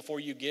attention before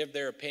you give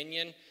their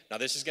opinion. Now,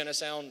 this is going to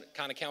sound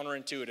kind of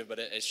counterintuitive, but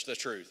it's the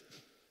truth.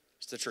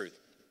 It's the truth.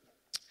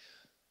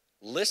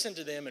 Listen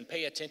to them and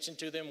pay attention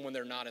to them when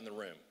they're not in the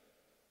room.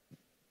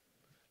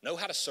 Know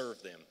how to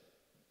serve them.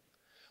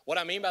 What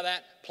I mean by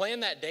that, plan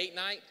that date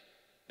night.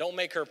 Don't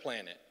make her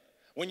plan it.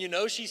 When you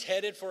know she's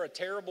headed for a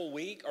terrible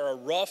week or a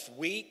rough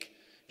week,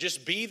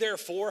 just be there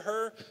for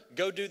her.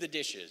 Go do the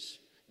dishes.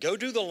 Go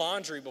do the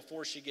laundry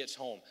before she gets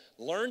home.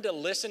 Learn to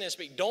listen and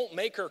speak. Don't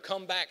make her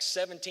come back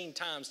 17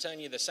 times telling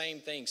you the same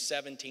thing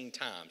 17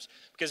 times.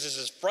 Because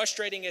as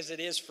frustrating as it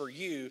is for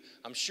you,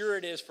 I'm sure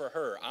it is for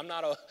her. I'm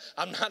not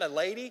a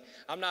lady.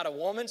 I'm not a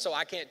woman, so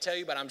I can't tell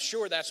you, but I'm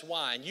sure that's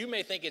why. And you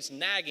may think it's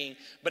nagging,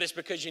 but it's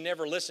because you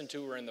never listened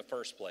to her in the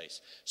first place.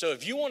 So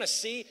if you want to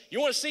see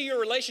your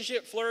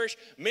relationship flourish,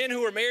 men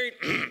who are married,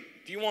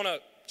 if you want to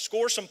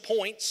score some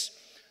points,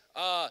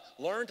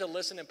 learn to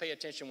listen and pay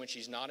attention when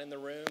she's not in the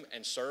room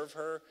and serve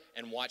her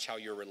and watch how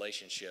your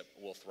relationship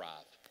will thrive.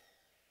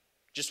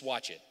 Just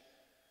watch it.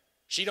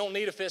 She don't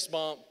need a fist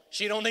bump.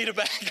 She don't need a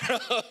back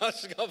rub. I'm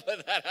just going to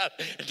put that out.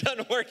 It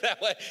doesn't work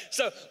that way.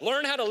 So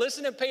learn how to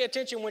listen and pay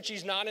attention when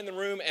she's not in the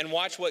room and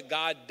watch what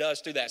God does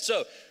through that.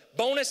 So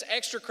bonus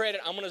extra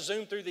credit. I'm going to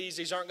zoom through these.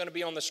 These aren't going to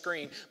be on the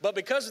screen. But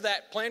because of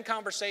that, plan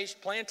tasks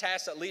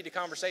that lead to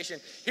conversation.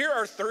 Here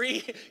are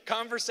 3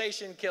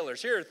 conversation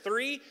killers. Here are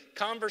 3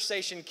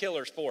 conversation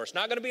killers for us.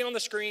 Not going to be on the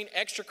screen.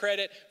 Extra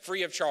credit,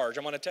 free of charge.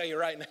 I'm going to tell you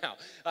right now.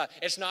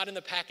 It's not in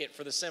the packet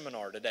for the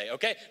seminar today,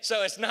 okay?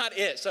 So it's not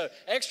it. So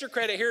extra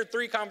credit. Here are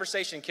 3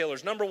 conversation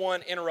killers. Number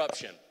 1,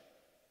 interruption.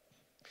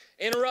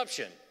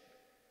 Interruption.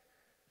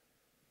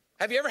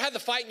 Have you ever had the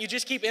fight and you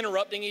just keep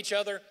interrupting each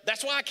other?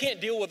 That's why I can't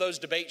deal with those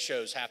debate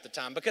shows half the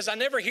time, because I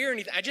never hear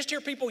anything. I just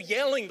hear people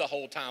yelling the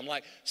whole time.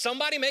 Like,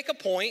 somebody make a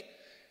point,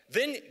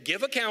 then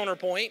give a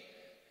counterpoint,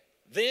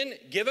 then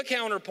give a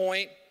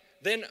counterpoint,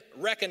 then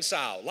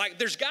reconcile. Like,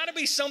 there's got to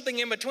be something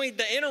in between.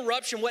 The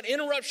interruption, what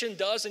interruption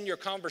does in your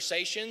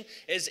conversation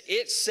is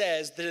it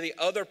says to the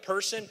other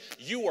person,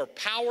 you are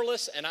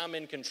powerless and I'm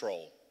in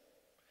control.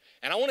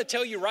 And I want to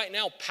tell you right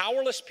now,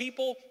 powerless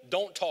people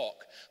don't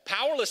talk.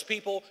 Powerless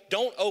people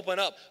don't open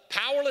up.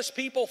 Powerless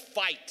people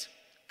fight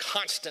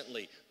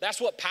constantly. That's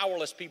what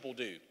powerless people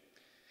do.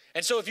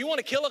 And so if you want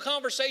to kill a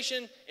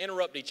conversation,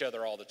 interrupt each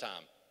other all the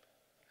time.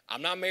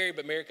 I'm not married,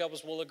 but married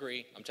couples will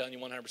agree. I'm telling you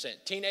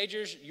 100%.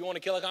 Teenagers, you want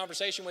to kill a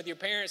conversation with your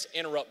parents,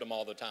 interrupt them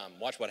all the time.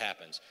 Watch what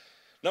happens.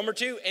 Number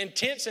 2,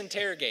 intense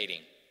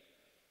interrogating.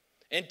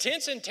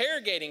 Intense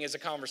interrogating is a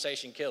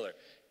conversation killer.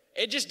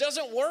 It just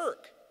doesn't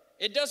work.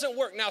 It doesn't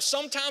work. Now,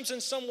 sometimes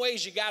in some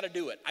ways you got to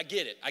do it. I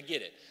get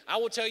it. I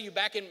will tell you,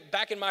 back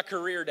in my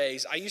career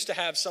days, I used to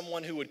have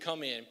someone who would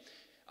come in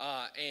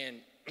and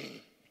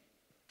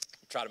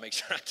try to make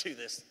sure I do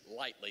this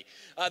lightly.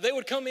 They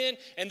would come in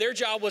and their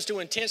job was to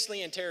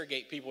intensely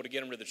interrogate people to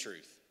get them to the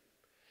truth.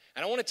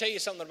 And I want to tell you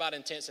something about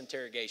intense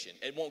interrogation.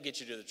 It won't get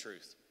you to the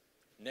truth.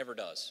 Never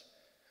does.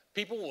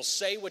 People will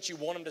say what you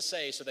want them to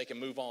say so they can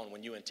move on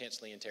when you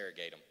intensely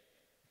interrogate them.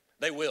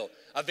 They will.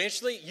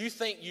 Eventually, you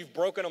think you've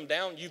broken them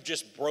down, you've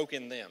just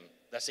broken them.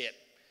 That's it.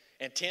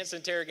 Intense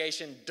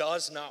interrogation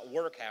does not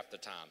work half the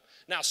time.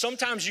 Now,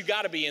 sometimes you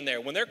got to be in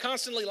there. When they're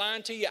constantly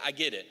lying to you, I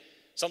get it.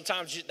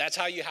 Sometimes that's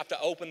how you have to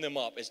open them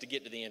up, is to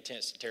get to the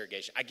intense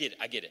interrogation. I get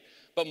it.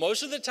 But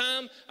most of the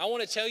time, I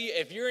want to tell you,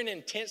 if you're in an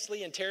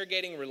intensely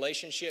interrogating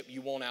relationship,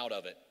 you won't out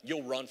of it.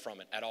 You'll run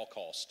from it at all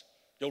cost.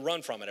 You'll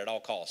run from it at all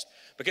cost.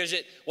 Because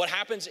what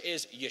happens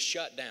is you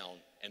shut down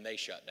and they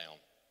shut down.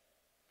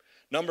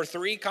 Number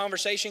 3,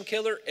 conversation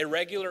killer,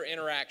 irregular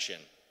interaction.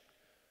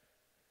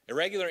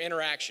 Irregular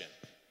interaction.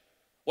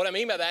 What I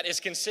mean by that is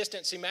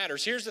consistency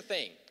matters. Here's the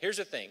thing,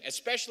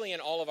 especially in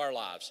all of our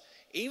lives.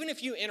 Even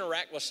if you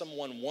interact with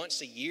someone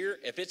once a year,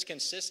 if it's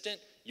consistent,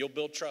 you'll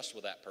build trust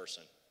with that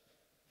person.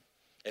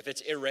 If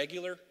it's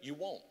irregular, you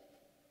won't.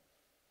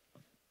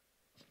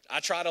 I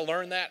try to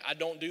learn that. I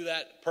don't do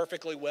that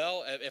perfectly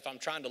well. If I'm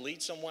trying to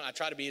lead someone, I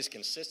try to be as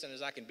consistent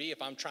as I can be.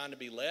 If I'm trying to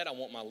be led, I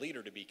want my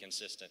leader to be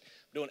consistent.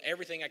 I'm doing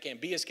everything I can.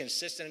 Be as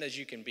consistent as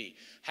you can be.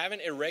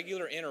 Having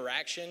irregular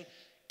interaction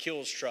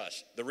kills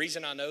trust. The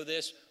reason I know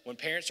this, when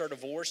parents are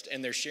divorced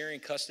and they're sharing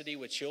custody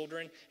with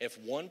children, if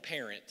one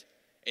parent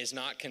is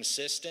not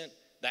consistent,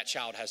 that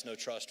child has no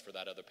trust for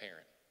that other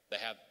parent. They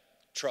have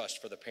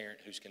trust for the parent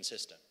who's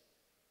consistent.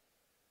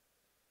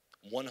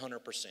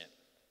 100%.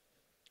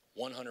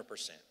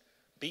 100%.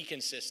 Be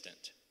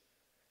consistent,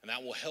 and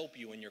that will help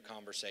you in your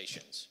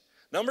conversations.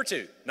 Number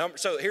 2,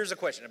 so here's the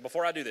question.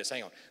 Before I do this,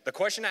 hang on. The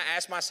question I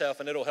ask myself,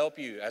 and it'll help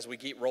you as we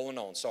keep rolling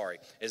on,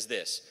 is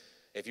this.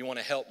 If you want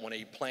to help when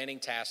you're planning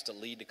tasks to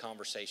lead to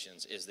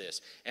conversations, is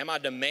this. Am I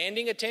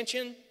demanding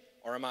attention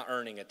or am I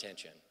earning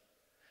attention?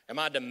 Am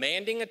I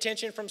demanding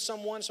attention from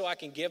someone so I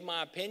can give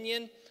my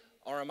opinion,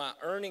 or am I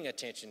earning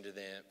attention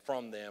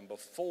from them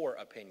before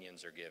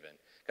opinions are given?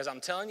 Because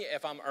I'm telling you,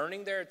 if I'm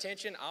earning their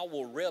attention, I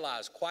will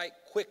realize quite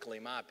quickly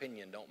my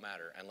opinion don't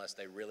matter unless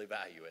they really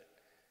value it.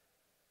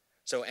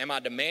 So am I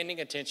demanding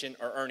attention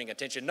or earning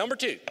attention? Number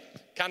 2,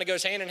 kind of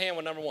goes hand in hand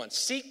with number 1.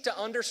 Seek to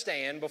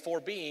understand before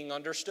being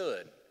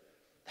understood.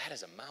 That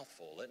is a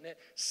mouthful, isn't it?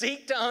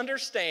 Seek to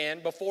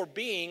understand before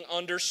being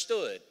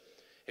understood.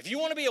 If you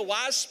want to be a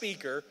wise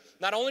speaker,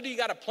 not only do you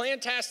got to plan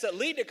tasks that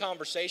lead to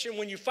conversation,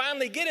 when you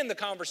finally get in the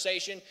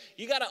conversation,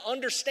 you got to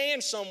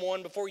understand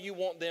someone before you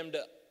want them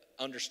to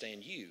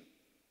understand you.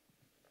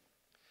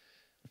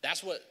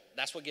 That's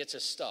what gets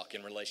us stuck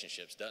in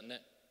relationships, doesn't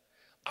it?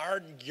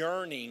 Our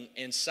yearning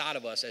inside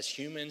of us as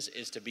humans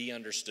is to be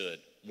understood,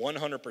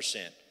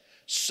 100%.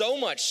 So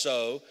much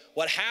so,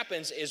 what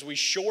happens is we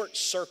short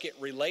circuit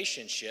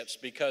relationships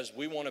because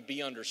we want to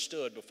be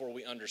understood before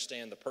we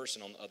understand the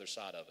person on the other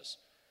side of us.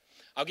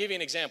 I'll give you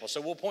an example.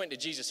 So we'll point to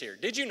Jesus here.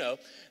 Did you know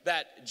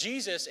that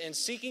Jesus, in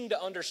seeking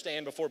to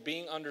understand before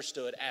being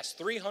understood, asked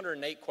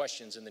 308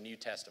 questions in the New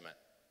Testament?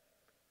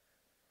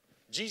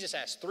 Jesus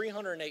asked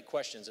 308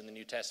 questions in the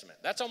New Testament.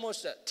 That's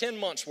almost 10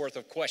 months worth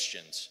of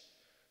questions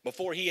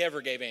before he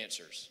ever gave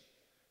answers.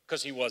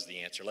 Because he was the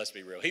answer, let's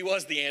be real. He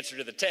was the answer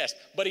to the test,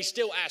 but he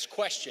still asked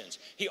questions.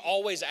 He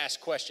always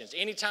asked questions.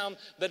 Anytime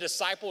the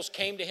disciples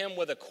came to him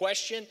with a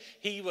question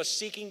he was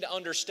seeking to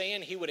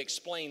understand, he would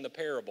explain the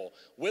parable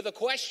with a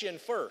question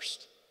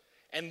first,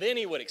 and then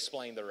he would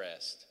explain the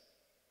rest.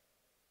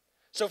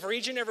 So for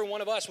each and every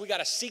one of us, we got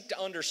to seek to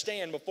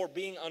understand before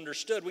being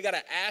understood. We got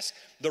to ask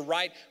the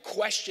right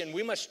question.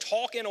 We must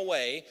talk in a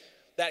way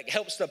that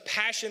helps the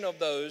passion of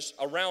those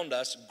around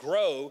us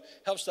grow,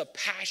 helps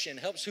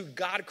who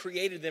God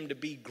created them to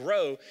be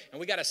grow, and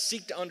we got to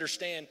seek to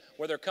understand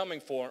where they're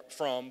coming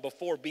from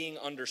before being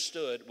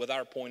understood with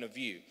our point of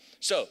view.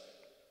 So,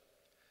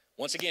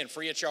 once again,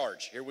 free of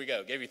charge. Here we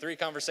go. Gave you 3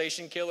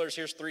 conversation killers.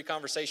 Here's 3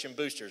 conversation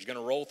boosters. Going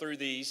to roll through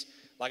these.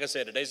 Like I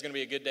said, today's going to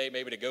be a good day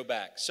maybe to go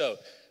back. So,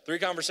 3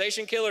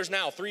 conversation killers,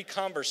 now 3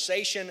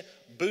 conversation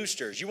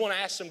boosters. You want to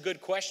ask some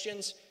good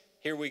questions?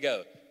 Here we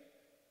go.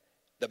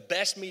 The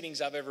best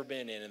meetings I've ever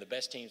been in and the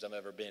best teams I've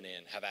ever been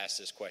in have asked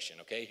this question,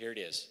 okay? Here it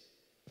is.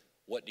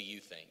 What do you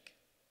think?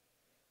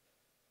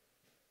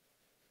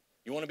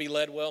 You want to be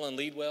led well and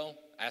lead well?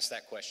 Ask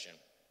that question.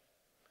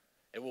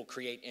 It will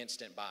create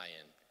instant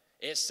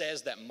buy-in. It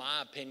says that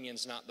my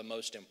opinion's not the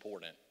most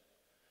important.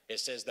 It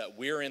says that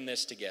we're in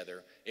this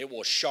together. It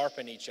will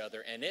sharpen each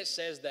other. And it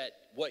says that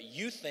what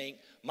you think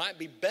might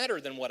be better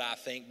than what I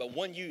think, but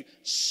when you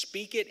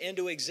speak it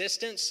into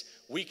existence,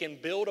 we can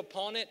build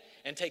upon it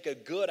and take a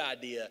good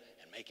idea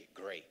and make it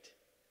great.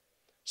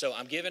 So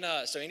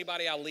so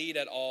anybody I lead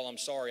at all, I'm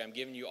sorry, I'm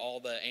giving you all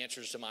the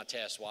answers to my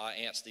test while I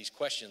answer these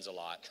questions a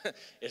lot,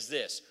 is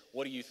this: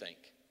 what do you think?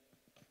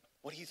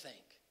 What do you think?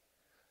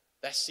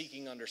 That's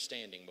seeking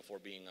understanding before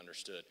being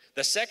understood.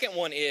 The second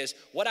one is,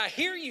 what I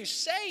hear you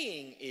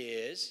saying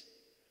is,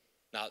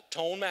 now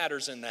tone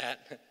matters in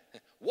that.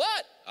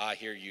 What I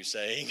hear you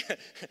saying,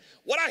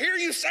 what I hear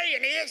you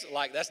saying is,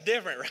 like, that's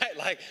different, right?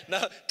 Like,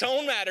 no,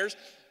 tone matters.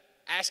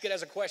 Ask it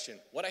as a question.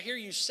 What I hear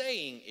you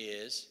saying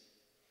is,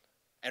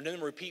 and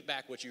then repeat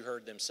back what you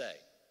heard them say.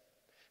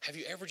 Have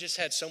you ever just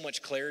had so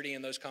much clarity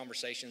in those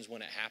conversations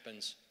when it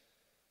happens?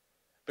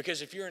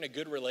 Because if you're in a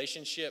good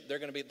relationship, they're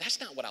going to be, that's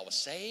not what I was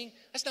saying.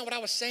 That's not what I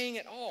was saying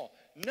at all.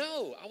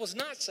 No, I was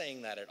not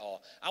saying that at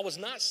all. I was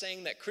not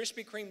saying that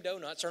Krispy Kreme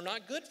donuts are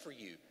not good for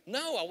you.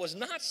 No, I was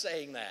not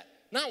saying that.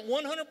 Not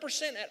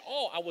 100% at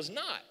all. I was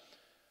not.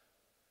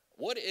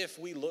 What if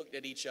we looked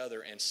at each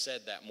other and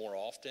said that more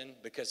often,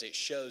 because it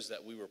shows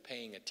that we were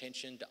paying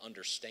attention to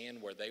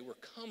understand where they were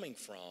coming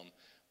from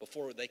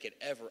before they could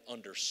ever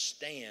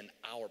understand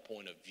our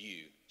point of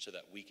view so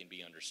that we can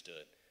be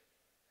understood.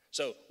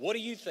 So what do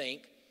you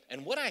think?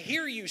 And what I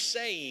hear you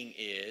saying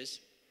is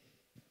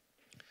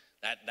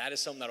that is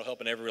something that'll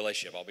help in every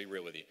relationship. I'll be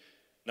real with you.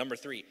 Number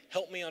 3,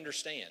 help me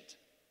understand.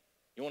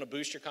 You want to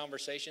boost your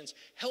conversations?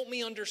 Help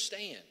me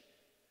understand.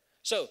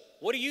 So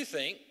what do you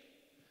think?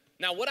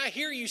 Now, what I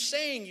hear you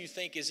saying you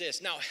think is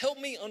this. Now, help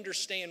me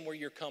understand where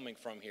you're coming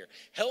from here.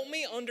 Help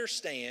me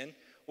understand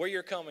where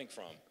you're coming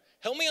from.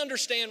 Help me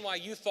understand why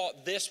you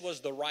thought this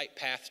was the right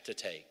path to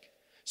take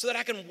so that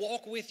I can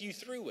walk with you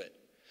through it.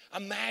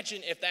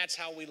 Imagine if that's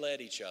how we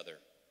led each other.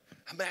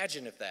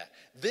 Imagine if that.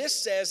 This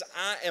says,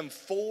 I am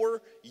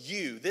for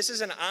you. This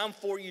is an I'm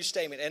for you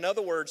statement. In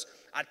other words,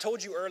 I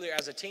told you earlier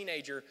as a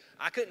teenager,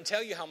 I couldn't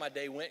tell you how my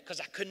day went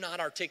because I could not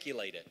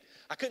articulate it.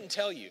 I couldn't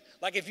tell you.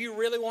 Like if you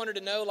really wanted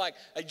to know, like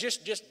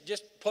just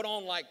put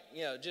on like,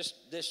 you know, just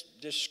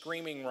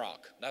screaming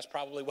rock. That's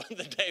probably what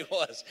the day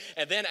was.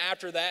 And then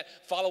after that,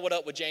 follow it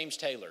up with James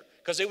Taylor.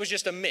 Because it was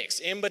just a mix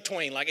in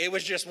between. Like it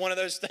was just one of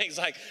those things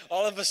like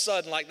all of a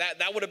sudden like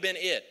that would have been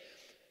it.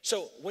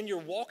 So when you're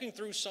walking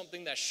through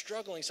something that's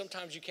struggling,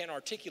 sometimes you can't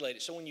articulate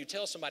it. So when you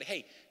tell somebody,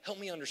 hey, help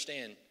me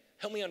understand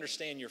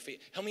your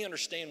feet. Help me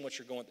understand what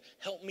you're going through.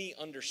 Help me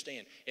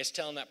understand. It's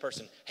telling that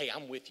person, hey,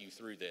 I'm with you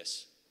through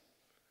this.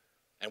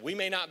 And we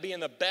may not be in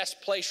the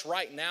best place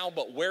right now,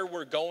 but where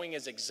we're going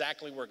is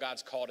exactly where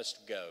God's called us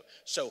to go.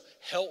 So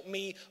help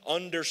me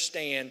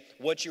understand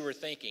what you were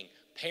thinking.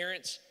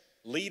 Parents,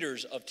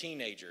 leaders of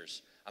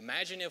teenagers,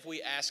 imagine if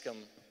we ask them,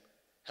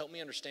 help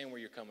me understand where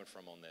you're coming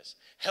from on this.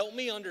 Help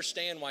me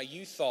understand why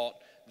you thought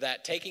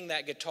that taking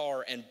that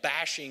guitar and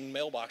bashing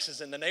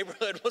mailboxes in the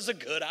neighborhood was a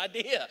good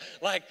idea.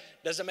 Like,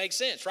 does it make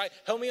sense, right?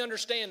 Help me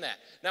understand that.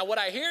 Now, what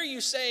I hear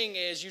you saying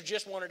is you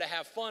just wanted to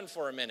have fun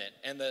for a minute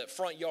and the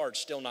front yard's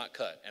still not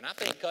cut. And I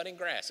think cutting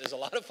grass is a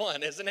lot of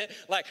fun, isn't it?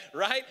 Like,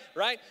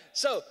 right?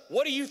 So,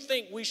 what do you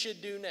think we should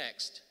do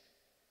next?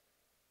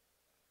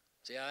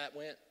 See how that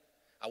went?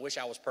 I wish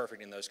I was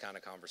perfect in those kind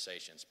of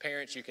conversations.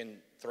 Parents, you can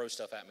throw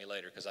stuff at me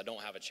later because I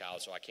don't have a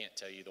child, so I can't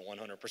tell you the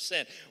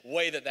 100%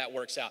 way that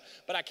works out.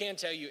 But I can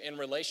tell you in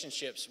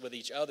relationships with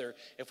each other,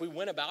 if we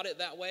went about it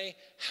that way,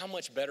 how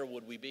much better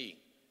would we be?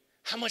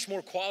 How much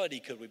more quality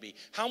could we be?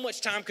 How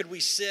much time could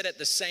we sit at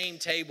the same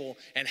table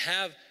and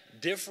have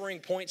differing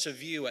points of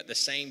view at the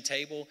same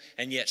table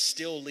and yet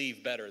still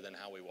leave better than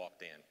how we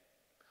walked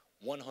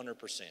in?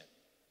 100%.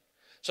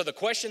 So the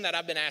question that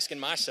I've been asking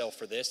myself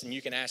for this, and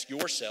you can ask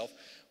yourself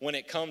when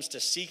it comes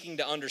to seeking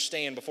to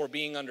understand before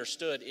being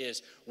understood,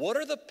 is what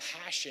are the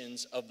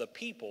passions of the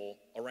people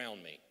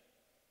around me?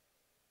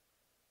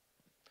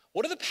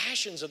 What are the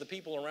passions of the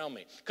people around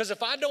me? Because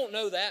if I don't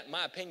know that,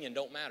 my opinion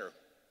don't matter.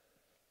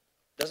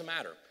 Doesn't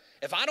matter.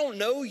 If I don't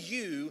know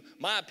you,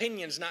 my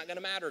opinion's not going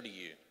to matter to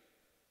you.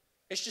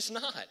 It's just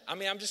not. I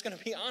mean, I'm just going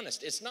to be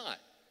honest. It's not.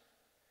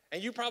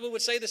 And you probably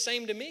would say the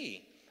same to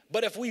me.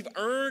 But if we've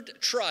earned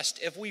trust,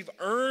 if we've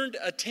earned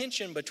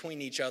attention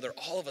between each other,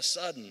 all of a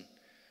sudden,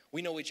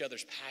 we know each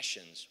other's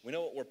passions. We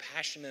know what we're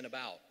passionate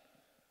about.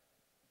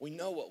 We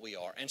know what we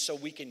are. And so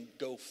we can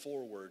go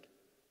forward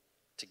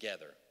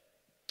together.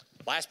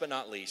 Last but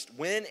not least,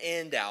 when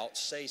in doubt,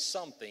 say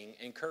something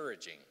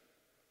encouraging.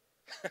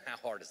 How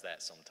hard is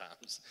that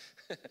sometimes?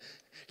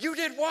 You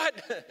did what?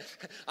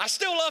 I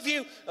still love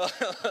you.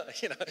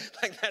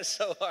 Like that's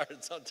so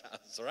hard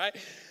sometimes, right?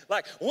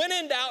 Like when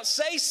in doubt,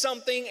 say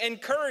something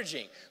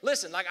encouraging.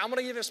 Listen, like I'm going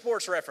to give you a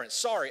sports reference.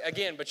 Sorry,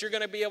 again, but you're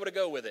going to be able to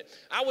go with it.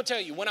 I will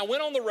tell you, when I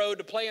went on the road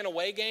to play an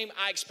away game,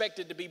 I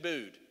expected to be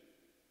booed.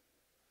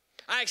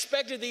 I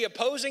expected the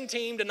opposing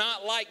team to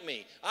not like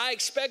me. I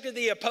expected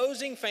the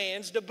opposing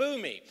fans to boo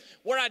me.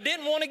 Where I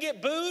didn't want to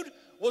get booed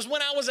was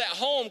when I was at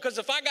home, because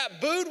if I got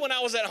booed when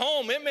I was at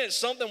home, it meant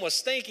something was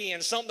stinky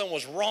and something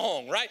was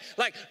wrong, right?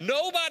 Like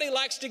nobody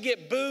likes to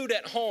get booed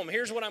at home.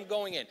 Here's what I'm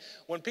going in.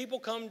 When people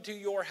come to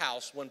your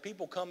house, when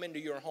people come into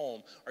your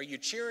home, are you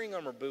cheering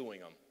them or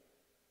booing them?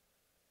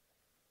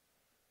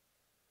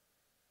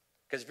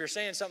 Because if you're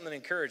saying something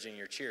encouraging,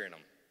 you're cheering them.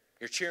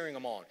 You're cheering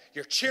them on.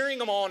 You're cheering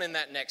them on in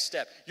that next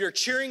step. You're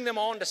cheering them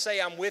on to say,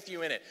 I'm with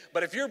you in it.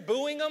 But if you're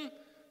booing them,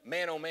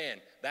 man, oh man,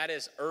 that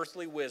is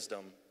earthly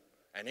wisdom.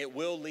 And it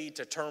will lead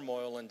to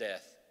turmoil and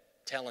death,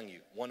 telling you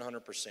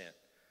 100%,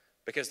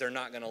 because they're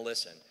not going to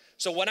listen.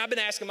 So what I've been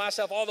asking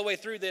myself all the way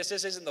through this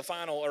isn't the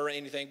final or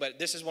anything, but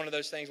this is one of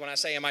those things when I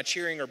say, am I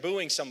cheering or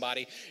booing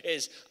somebody,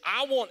 is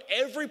I want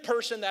every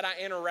person that I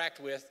interact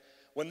with,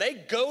 when they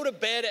go to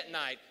bed at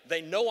night,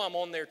 they know I'm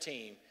on their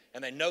team,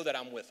 and they know that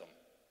I'm with them.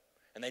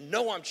 And they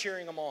know I'm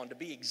cheering them on to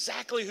be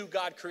exactly who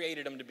God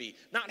created them to be.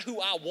 Not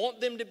who I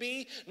want them to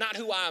be, not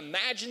who I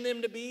imagine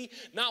them to be,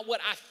 not what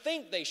I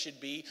think they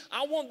should be.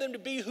 I want them to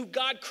be who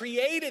God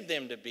created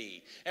them to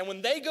be. And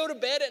when they go to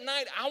bed at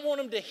night, I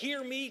want them to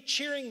hear me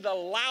cheering the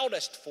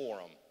loudest for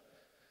them.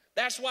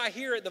 That's why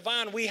here at the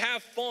Vine, we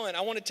have fun.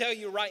 I want to tell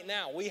you right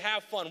now, we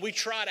have fun. We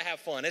try to have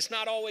fun. It's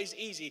not always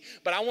easy,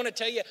 but I want to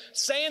tell you,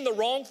 saying the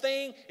wrong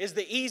thing is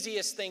the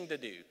easiest thing to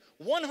do.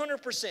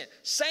 100%.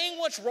 Saying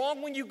what's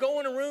wrong when you go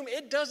in a room,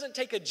 it doesn't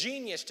take a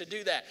genius to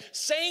do that.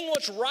 Saying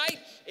what's right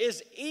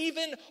is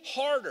even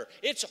harder.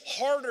 It's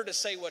harder to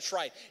say what's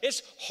right.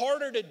 It's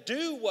harder to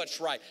do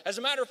what's right. As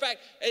a matter of fact,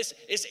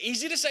 it's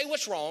easy to say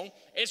what's wrong.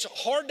 It's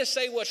hard to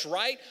say what's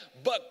right,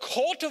 but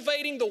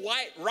cultivating the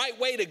right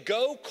way to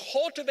go,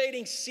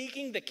 cultivating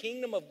seeking the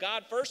kingdom of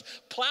God first,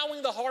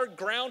 plowing the hard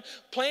ground,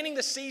 planting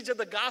the seeds of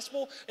the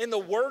gospel in the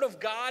word of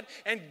God,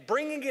 and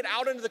bringing it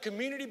out into the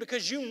community,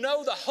 because you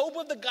know the hope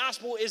of the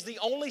gospel is the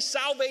only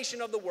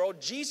salvation of the world.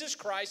 Jesus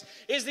Christ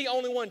is the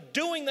only one.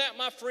 Doing that,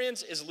 my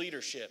friends, is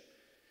leadership.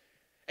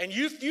 And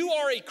if you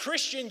are a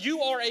Christian,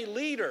 you are a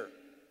leader.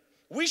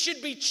 We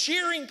should be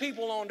cheering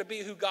people on to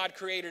be who God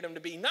created them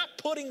to be, not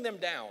putting them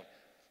down.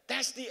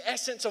 That's the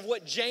essence of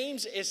what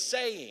James is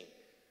saying,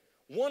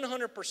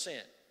 100%.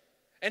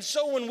 And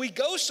so when we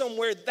go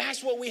somewhere,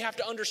 that's what we have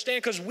to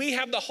understand, because we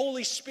have the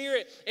Holy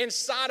Spirit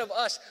inside of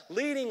us,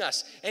 leading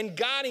us and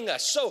guiding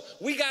us. So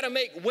we got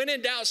to when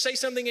in doubt, say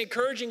something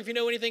encouraging. If you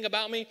know anything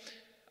about me,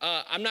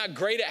 I'm not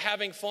great at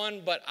having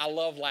fun, but I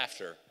love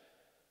laughter.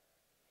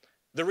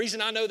 The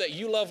reason I know that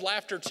you love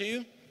laughter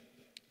too,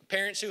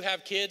 parents who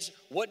have kids,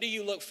 what do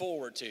you look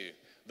forward to?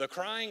 The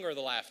crying or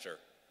the laughter?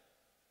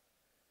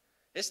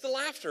 It's the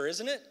laughter,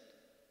 isn't it?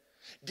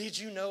 Did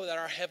you know that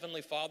our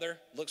Heavenly Father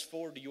looks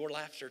forward to your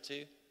laughter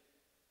too?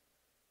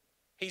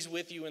 He's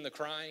with you in the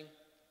crying,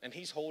 and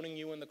He's holding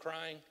you in the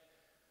crying.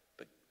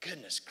 But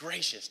goodness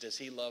gracious, does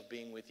He love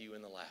being with you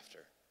in the laughter.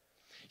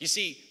 You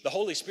see, the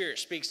Holy Spirit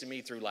speaks to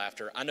me through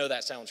laughter. I know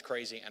that sounds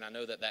crazy, and I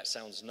know that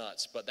sounds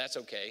nuts, but that's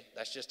okay.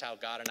 That's just how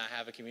God and I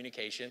have a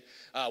communication.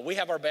 We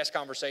have our best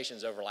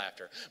conversations over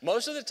laughter.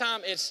 Most of the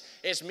time,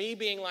 it's me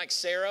being like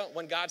Sarah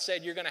when God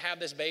said you're going to have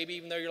this baby,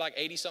 even though you're like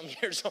 80-something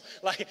years old.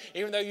 Like,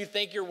 even though you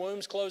think your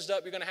womb's closed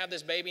up, you're going to have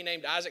this baby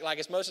named Isaac. Like,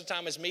 it's most of the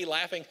time it's me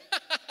laughing.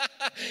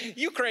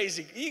 You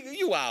crazy.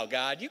 You wild,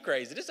 God. You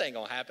crazy. This ain't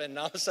going to happen. And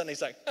all of a sudden,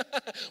 He's like,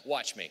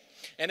 watch me.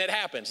 And it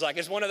happens. Like,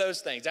 it's one of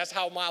those things. That's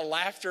how my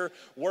laughter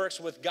works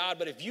with God.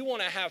 But if you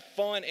want to have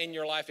fun in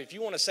your life, if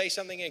you want to say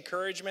something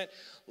encouragement,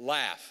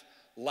 laugh.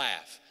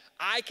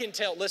 I can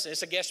tell, listen,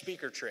 it's a guest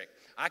speaker trick.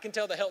 I can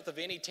tell the health of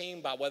any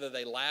team by whether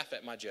they laugh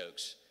at my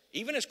jokes,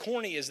 even as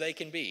corny as they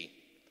can be.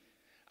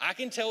 I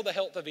can tell the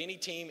health of any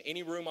team,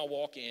 any room I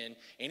walk in,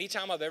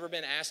 anytime I've ever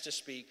been asked to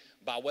speak,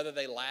 by whether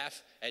they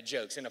laugh at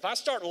jokes. And if I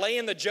start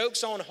laying the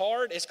jokes on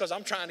hard, it's because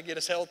I'm trying to get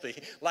us healthy.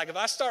 Like, if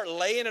I start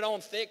laying it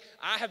on thick,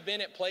 I have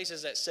been at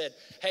places that said,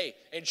 hey,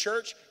 in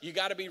church, you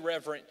got to be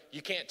reverent.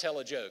 You can't tell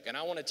a joke. And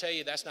I want to tell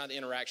you, that's not the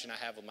interaction I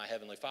have with my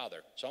Heavenly Father.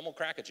 So I'm going to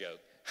crack a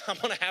joke. I'm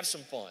going to have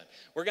some fun.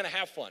 We're going to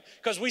have fun.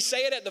 Because we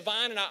say it at the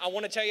Vine, and I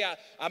want to tell you,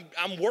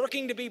 I'm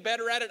working to be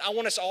better at it. I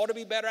want us all to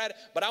be better at it.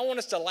 But I want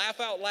us to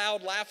laugh out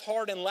loud, laugh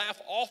hard, and laugh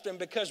often,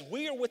 because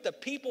we are with the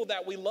people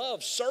that we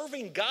love,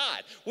 serving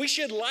God. We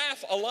should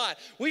laugh a lot.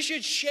 We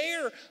should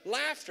share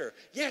laughter.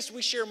 Yes,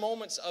 we share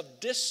moments of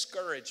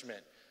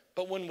discouragement.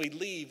 But when we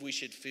leave, we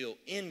should feel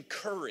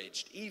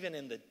encouraged, even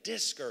in the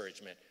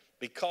discouragement,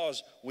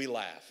 because we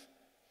laugh.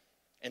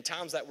 In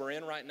times that we're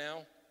in right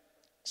now,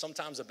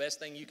 sometimes the best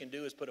thing you can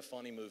do is put a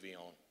funny movie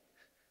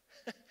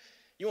on.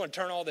 You want to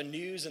turn all the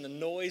news and the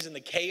noise and the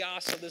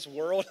chaos of this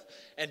world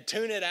and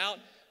tune it out?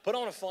 Put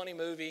on a funny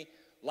movie.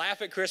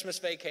 Laugh at Christmas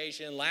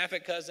Vacation. Laugh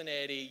at Cousin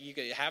Eddie. You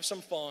can have some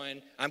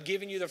fun. I'm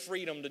giving you the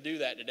freedom to do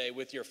that today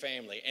with your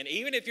family. And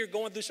even if you're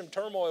going through some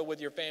turmoil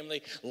with your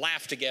family,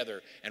 laugh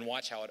together and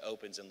watch how it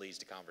opens and leads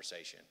to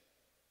conversation.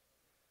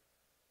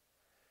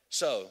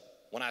 So,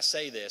 when I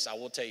say this, I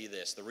will tell you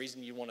this. The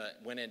reason you want to,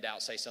 when in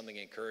doubt, say something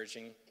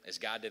encouraging is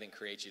God didn't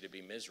create you to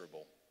be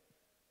miserable.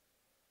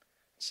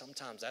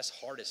 Sometimes that's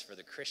hardest for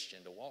the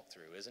Christian to walk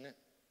through, isn't it?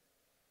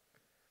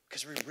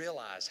 Because we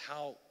realize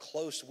how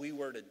close we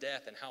were to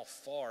death and how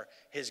far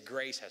His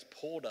grace has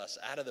pulled us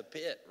out of the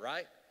pit,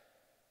 right?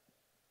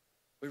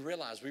 We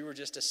realize we were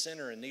just a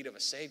sinner in need of a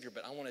Savior,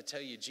 but I want to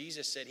tell you,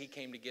 Jesus said He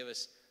came to give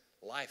us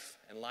life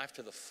and life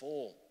to the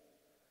full.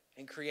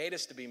 And create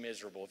us to be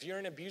miserable. If you're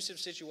in an abusive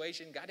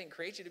situation, God didn't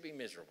create you to be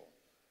miserable.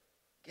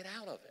 Get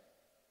out of it.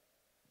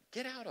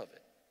 Get out of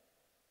it.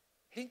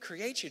 He didn't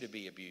create you to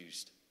be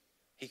abused.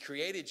 He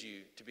created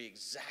you to be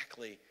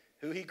exactly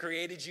who He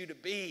created you to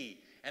be.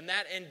 And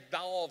that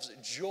involves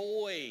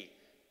joy.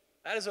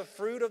 That is a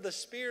fruit of the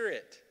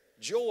Spirit.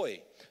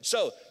 Joy.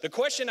 So the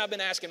question I've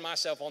been asking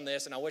myself on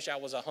this, and I wish I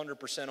was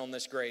 100% on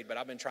this grade, but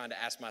I've been trying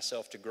to ask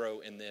myself to grow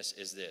in this,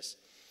 is this.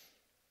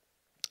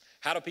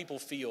 How do people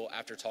feel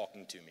after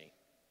talking to me?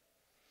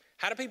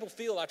 How do people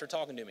feel after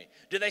talking to me?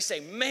 Do they say,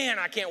 man,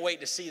 I can't wait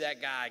to see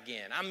that guy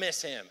again. I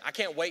miss him. I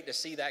can't wait to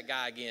see that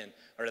guy again.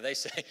 Or do they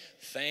say,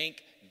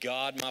 thank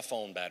God my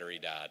phone battery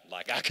died.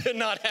 Like, I could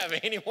not have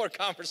any more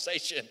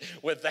conversation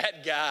with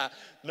that guy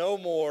no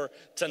more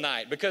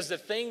tonight. Because the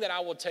thing that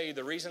I will tell you,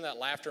 the reason that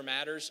laughter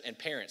matters, and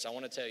parents, I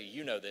want to tell you,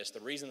 you know this, the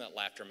reason that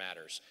laughter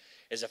matters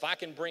is if I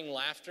can bring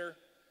laughter,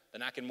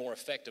 then I can more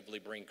effectively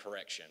bring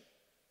correction.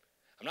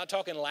 I'm not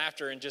talking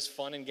laughter and just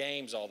fun and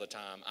games all the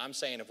time. I'm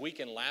saying if we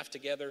can laugh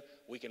together,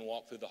 we can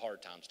walk through the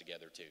hard times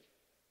together too.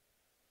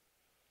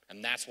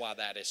 And that's why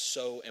that is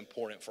so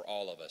important for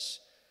all of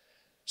us.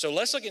 So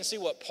let's look and see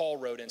what Paul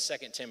wrote in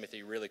 2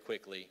 Timothy really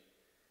quickly,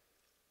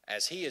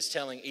 as he is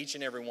telling each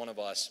and every one of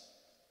us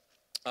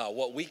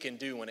what we can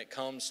do when it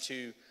comes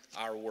to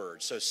our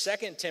words. So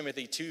 2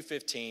 Timothy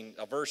 2:15,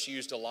 a verse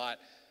used a lot,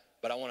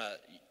 but I want to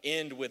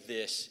end with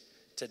this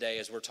today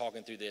as we're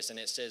talking through this, and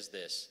it says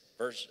this,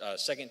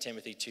 2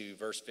 Timothy 2,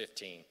 verse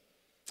 15.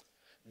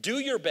 Do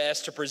your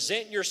best to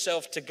present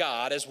yourself to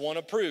God as one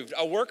approved,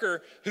 a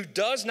worker who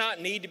does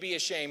not need to be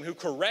ashamed, who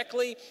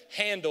correctly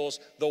handles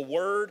the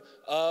word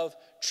of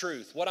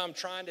truth. What I'm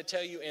trying to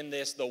tell you in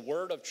this, the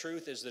word of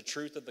truth is the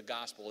truth of the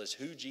gospel, is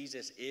who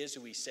Jesus is,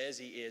 who he says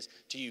he is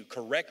to you.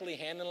 Correctly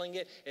handling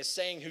it is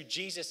saying who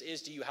Jesus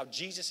is to you, how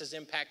Jesus has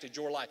impacted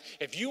your life.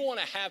 If you want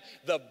to have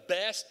the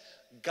best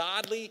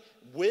godly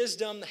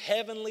wisdom,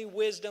 heavenly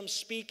wisdom,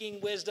 speaking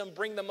wisdom,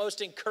 bring the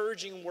most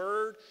encouraging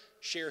word,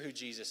 share who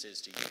Jesus is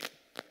to you.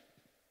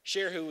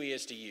 Share who he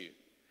is to you.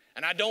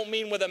 And I don't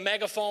mean with a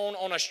megaphone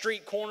on a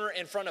street corner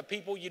in front of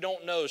people you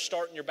don't know.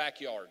 Start in your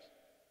backyard.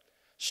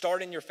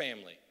 Start in your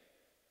family.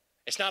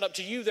 It's not up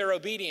to you, their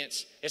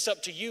obedience. It's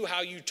up to you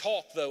how you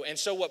talk, though. And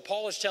so what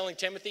Paul is telling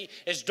Timothy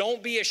is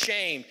don't be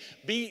ashamed.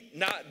 Be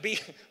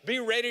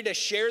ready to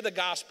share the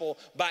gospel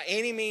by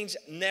any means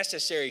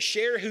necessary.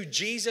 Share who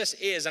Jesus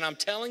is. And I'm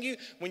telling you,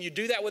 when you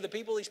do that with the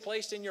people he's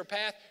placed in your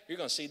path, you're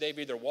going to see they've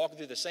either walked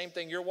through the same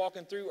thing you're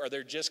walking through or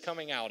they're just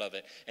coming out of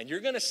it. And you're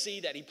going to see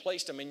that he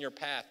placed them in your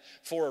path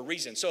for a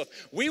reason. So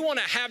if we want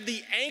to have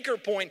the anchor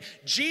point,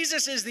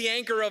 Jesus is the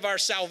anchor of our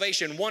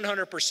salvation,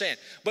 100%.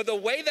 But the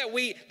way that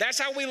that's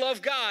how we love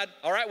God,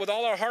 all right, with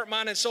all our heart,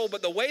 mind, and soul.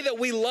 But the way that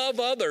we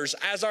love others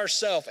as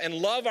ourself and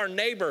love our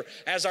neighbor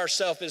as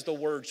ourself is the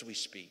words we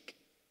speak.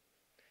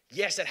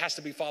 Yes, it has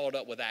to be followed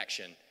up with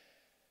action.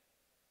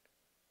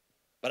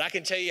 But I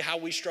can tell you how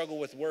we struggle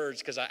with words,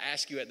 because I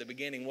asked you at the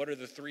beginning, what are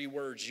the 3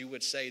 words you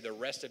would say the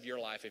rest of your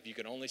life if you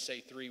could only say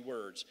 3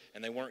 words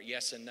and they weren't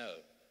yes and no?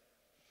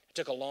 It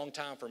took a long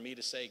time for me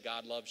to say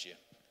God loves you.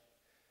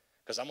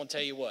 Because I'm going to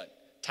tell you what,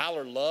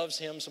 Tyler loves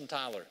him some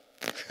Tyler.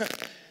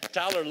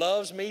 Tyler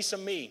loves me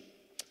some me.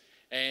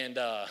 And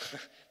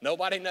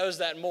nobody knows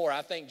that more.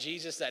 I thank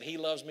Jesus that he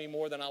loves me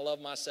more than I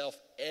love myself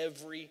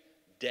every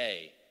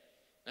day.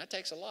 That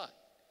takes a lot.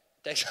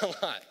 It takes a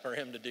lot for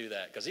him to do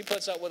that, because he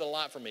puts up with a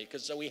lot for me,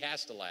 so he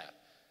has to laugh.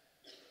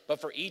 But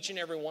for each and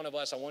every one of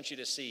us, I want you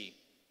to see,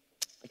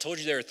 I told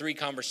you there are 3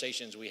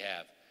 conversations we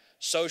have: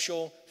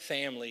 social,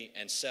 family,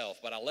 and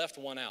self. But I left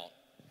one out.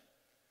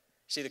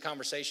 See, the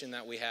conversation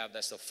that we have,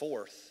 that's the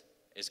 4th,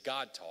 is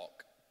God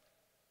talk.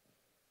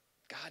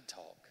 God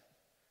talk.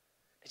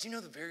 Did you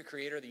know the very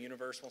creator of the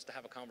universe wants to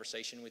have a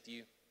conversation with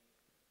you?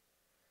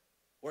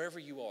 Wherever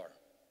you are,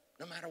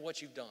 no matter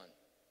what you've done,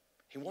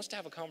 he wants to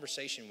have a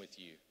conversation with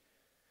you.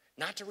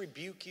 Not to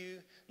rebuke you,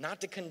 not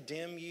to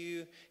condemn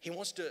you. He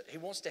wants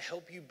to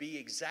help you be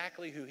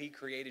exactly who he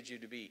created you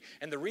to be.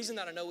 And the reason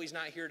that I know he's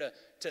not here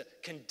to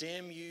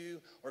condemn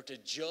you or to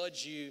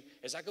judge you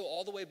is I go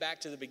all the way back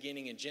to the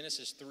beginning in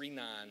Genesis 3:9,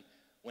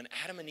 when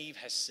Adam and Eve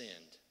has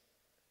sinned.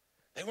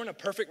 They were in a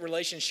perfect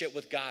relationship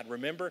with God.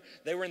 Remember,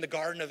 they were in the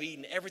Garden of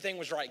Eden. Everything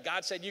was right.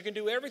 God said, you can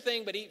do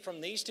everything but eat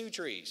from these 2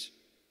 trees.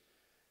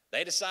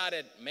 They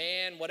decided,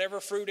 man, whatever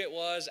fruit it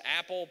was,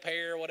 apple,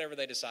 pear, whatever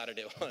they decided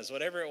it was,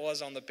 whatever it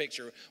was on the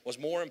picture was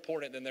more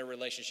important than their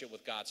relationship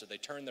with God. So they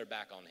turned their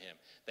back on him.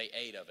 They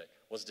ate of it,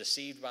 was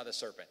deceived by the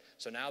serpent.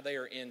 So now they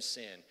are in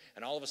sin.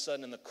 And all of a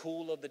sudden, in the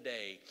cool of the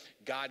day,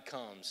 God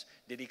comes.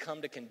 Did he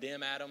come to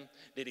condemn Adam?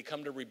 Did he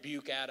come to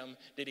rebuke Adam?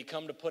 Did he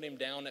come to put him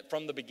down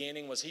from the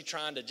beginning? Was he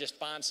trying to just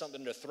find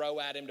something to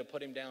throw at him to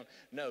put him down?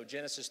 No,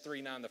 Genesis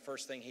 3:9, the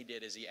first thing he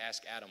did is he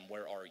asked Adam,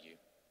 where are you?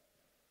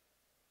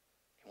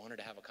 He wanted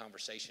to have a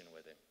conversation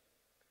with him.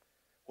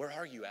 Where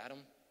are you, Adam?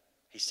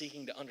 He's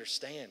seeking to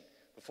understand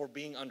before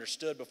being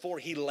understood, before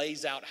he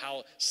lays out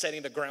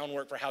setting the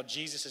groundwork for how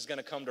Jesus is going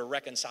to come to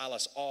reconcile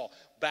us all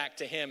back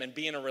to him and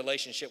be in a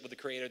relationship with the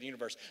creator of the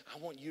universe. I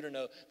want you to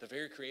know the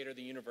very creator of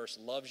the universe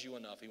loves you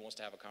enough. He wants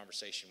to have a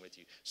conversation with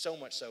you. So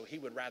much so, he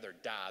would rather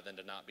die than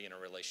to not be in a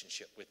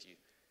relationship with you.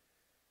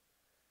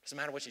 Doesn't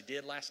matter what you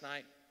did last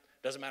night.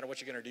 Doesn't matter what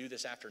you're going to do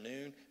this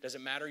afternoon.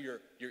 Doesn't matter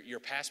your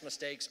past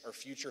mistakes or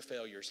future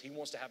failures. He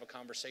wants to have a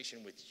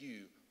conversation with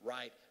you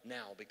right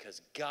now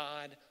because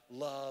God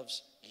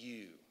loves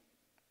you.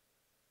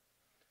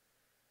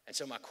 And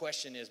so my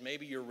question is,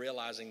 maybe you're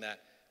realizing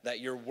that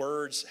your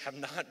words have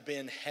not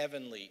been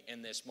heavenly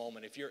in this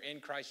moment. If you're in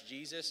Christ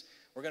Jesus,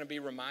 we're going to be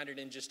reminded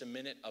in just a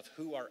minute of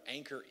who our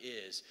anchor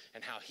is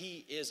and how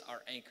he is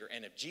our anchor.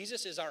 And if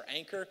Jesus is our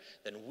anchor,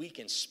 then we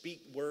can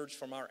speak words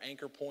from our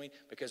anchor point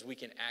because we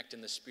can act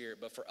in the Spirit.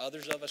 But for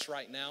others of us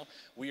right now,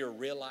 we are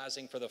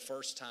realizing for the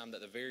first time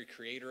that the very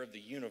creator of the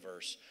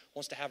universe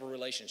wants to have a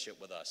relationship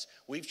with us.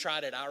 We've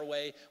tried it our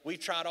way. We've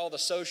tried all the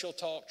social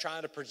talk,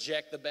 trying to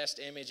project the best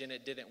image, and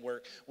it didn't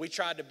work. We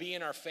tried to be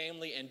in our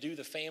family and do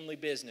the family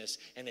business,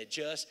 and it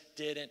just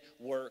didn't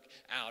work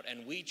out.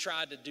 And we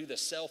tried to do the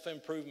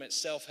self-improvement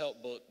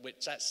self-help book,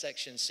 which that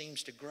section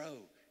seems to grow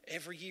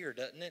every year,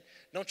 doesn't it?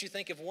 Don't you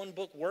think if one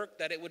book worked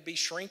that it would be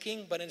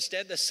shrinking, but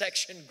instead the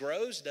section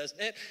grows, doesn't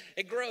it?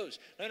 It grows.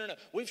 No.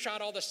 We've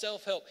tried all the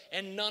self-help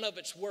and none of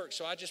it's worked.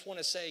 So I just want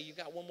to say you've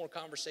got one more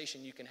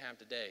conversation you can have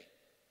today.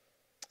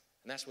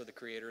 And that's with the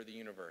creator of the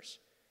universe.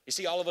 You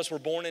see, all of us were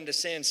born into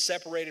sin,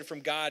 separated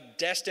from God,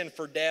 destined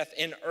for death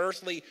in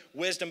earthly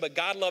wisdom. But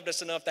God loved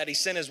us enough that he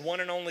sent his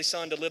one and only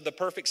son to live the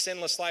perfect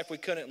sinless life we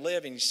couldn't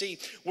live. And you see,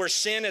 where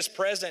sin is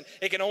present,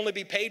 it can only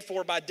be paid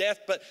for by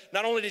death. But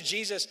not only did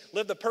Jesus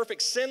live the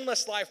perfect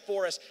sinless life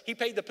for us, he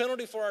paid the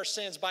penalty for our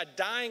sins by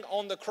dying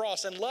on the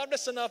cross and loved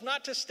us enough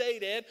not to stay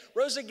dead,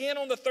 rose again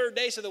on the third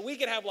day so that we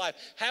could have life,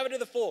 have it to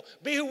the full,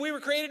 be who we were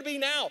created to be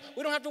now.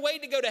 We don't have to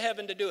wait to go to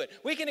heaven to do it.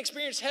 We can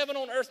experience heaven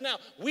on earth now.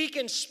 We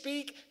can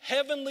speak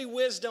heavenly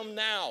wisdom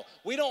now.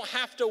 We don't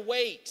have to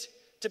wait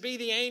to be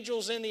the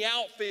angels in the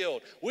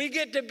outfield. We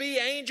get to be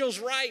angels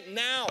right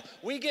now.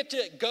 We get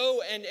to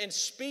go and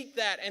speak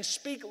that and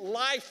speak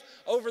life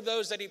over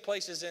those that he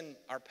places in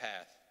our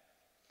path.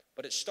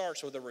 But it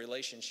starts with a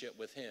relationship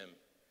with him.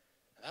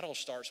 And that all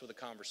starts with a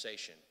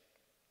conversation.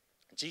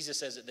 Jesus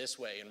says it this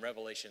way in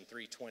Revelation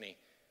 3:20.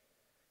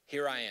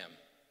 Here I am.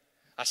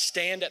 I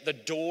stand at the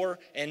door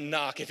and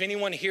knock. If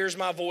anyone hears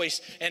my voice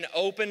and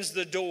opens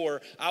the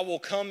door, I will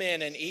come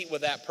in and eat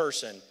with that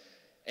person,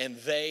 and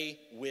they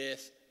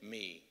with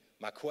me.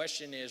 My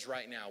question is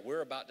right now, we're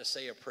about to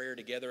say a prayer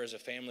together as a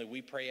family.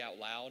 We pray out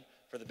loud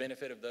for the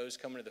benefit of those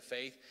coming to the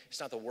faith.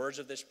 It's not the words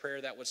of this prayer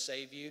that would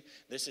save you.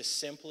 This is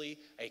simply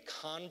a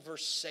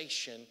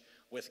conversation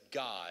with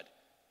God,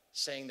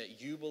 saying that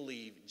you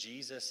believe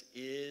Jesus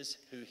is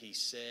who he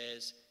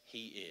says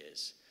he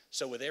is.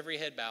 So with every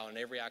head bowed and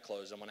every eye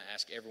closed, I'm going to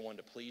ask everyone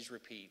to please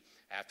repeat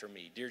after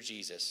me. Dear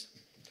Jesus,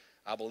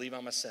 I believe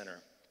I'm a sinner,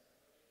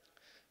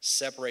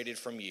 separated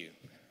from you.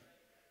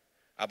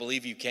 I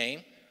believe you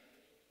came,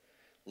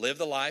 lived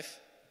the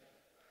life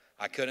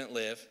I couldn't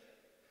live,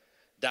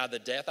 died the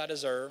death I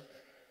deserve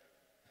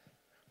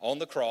on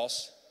the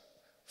cross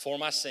for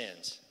my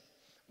sins,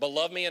 but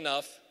loved me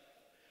enough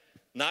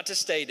not to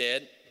stay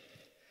dead,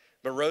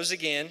 but rose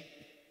again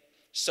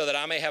so that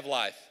I may have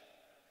life.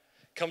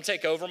 Come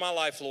take over my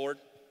life, Lord.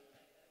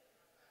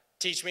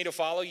 Teach me to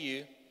follow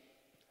you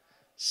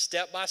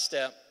step by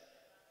step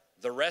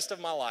the rest of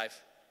my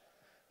life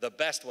the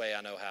best way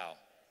I know how.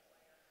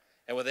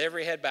 And with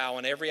every head bowed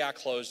and every eye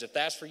closed, if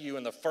that's for you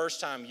and the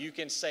first time you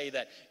can say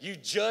that you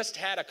just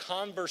had a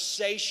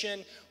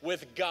conversation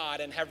with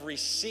God and have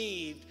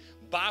received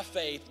by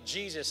faith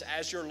Jesus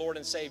as your Lord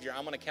and Savior,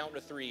 I'm going to count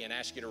to 3 and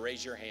ask you to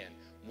raise your hand.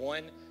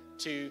 1,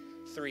 2,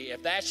 3.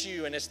 If that's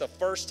you and it's the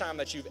first time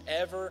that you've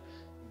ever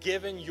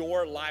given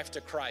your life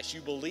to Christ, you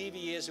believe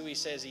he is who he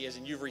says he is,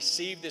 and you've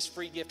received this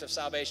free gift of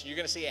salvation, you're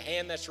going to see a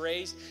hand that's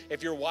raised.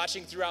 If you're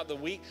watching throughout the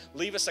week,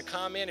 leave us a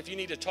comment. If you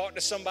need to talk to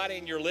somebody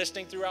and you're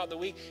listening throughout the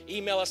week,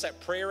 email us at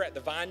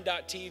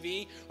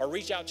prayer@thevine.tv or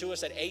reach out to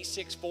us at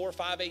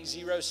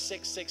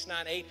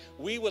 864-580-6698.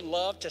 We would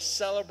love to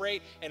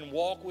celebrate and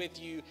walk with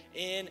you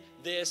in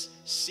this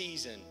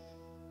season.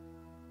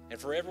 And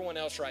for everyone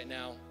else right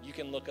now, you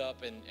can look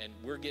up and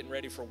we're getting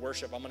ready for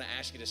worship. I'm going to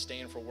ask you to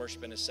stand for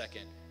worship in a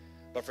second.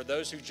 But for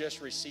those who just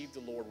received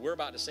the Lord, we're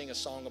about to sing a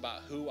song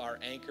about who our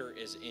anchor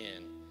is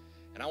in.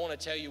 And I want to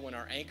tell you, when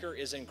our anchor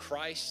is in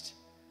Christ,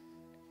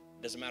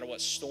 it doesn't matter what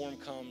storm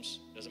comes,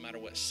 doesn't matter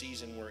what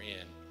season we're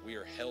in, we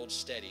are held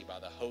steady by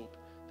the hope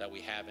that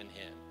we have in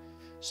him.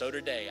 So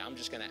today, I'm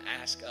just going to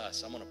ask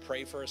us, I'm going to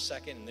pray for a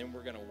second, and then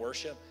we're going to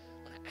worship.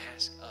 I'm going to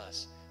ask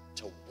us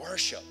to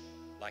worship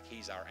like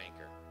he's our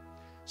anchor.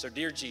 So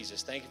dear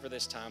Jesus, thank you for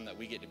this time that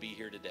we get to be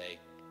here today.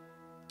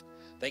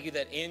 Thank you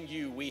that in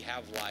you we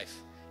have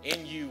life.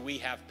 In you we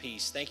have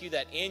peace. Thank you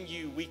that in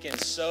you we can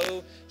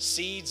sow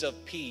seeds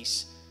of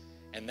peace,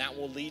 and that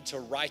will lead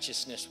to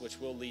righteousness, which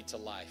will lead to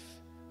life.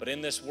 But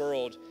in this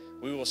world,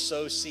 we will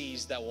sow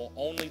seeds that will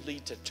only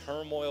lead to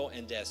turmoil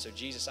and death. So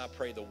Jesus, I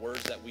pray the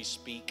words that we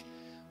speak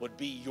would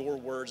be your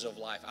words of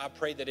life. I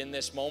pray that in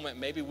this moment,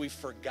 maybe we've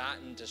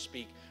forgotten to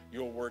speak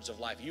your words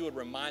of life. You would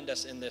remind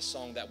us in this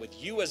song that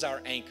with you as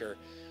our anchor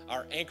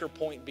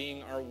point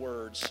being our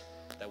words,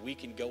 that we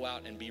can go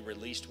out and be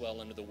released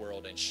well into the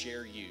world and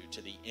share you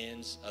to the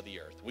ends of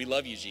the earth. We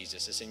love you,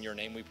 Jesus. It's in your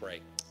name we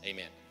pray.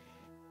 Amen.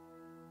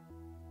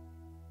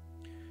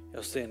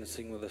 Y'all stand and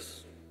sing with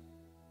us.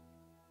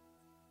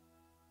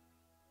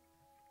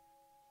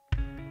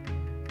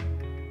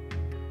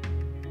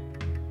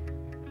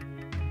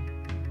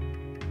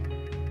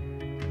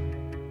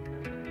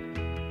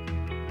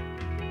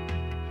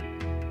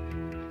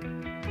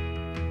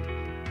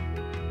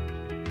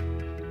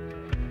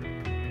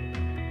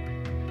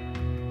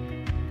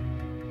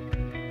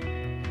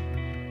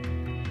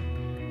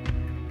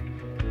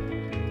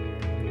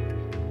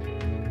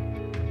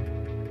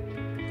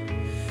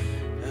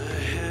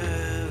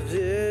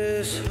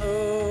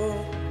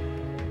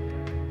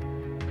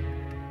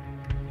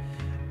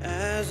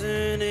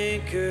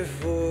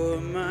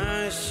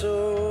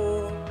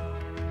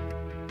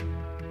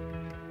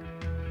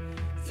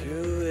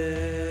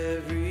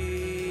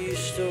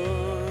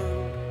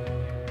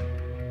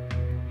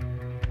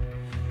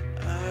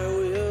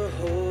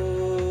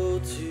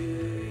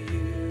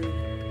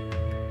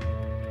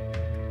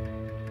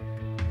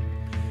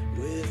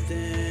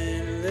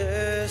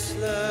 endless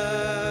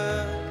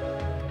love.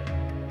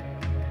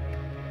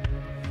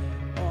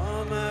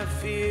 All my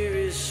fear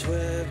is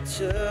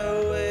swept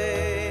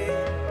away.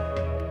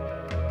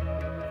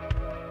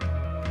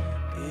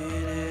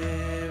 In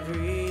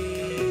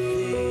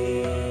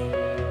everything,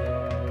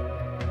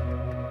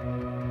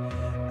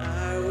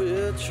 I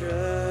will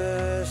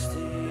trust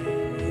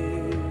in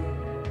you.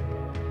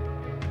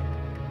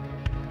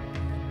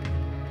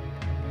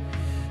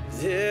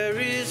 There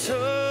is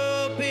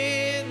hope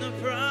in the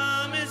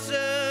promise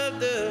of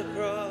the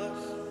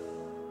cross.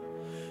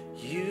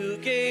 You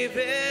gave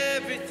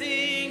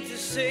everything to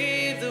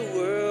save the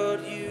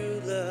world you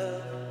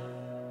love.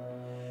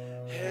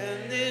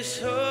 And this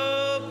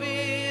hope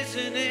is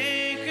an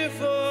anchor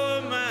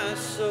for my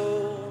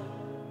soul.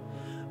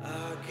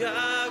 Our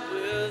God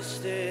will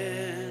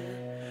stand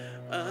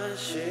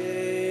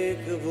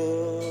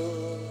unshakable.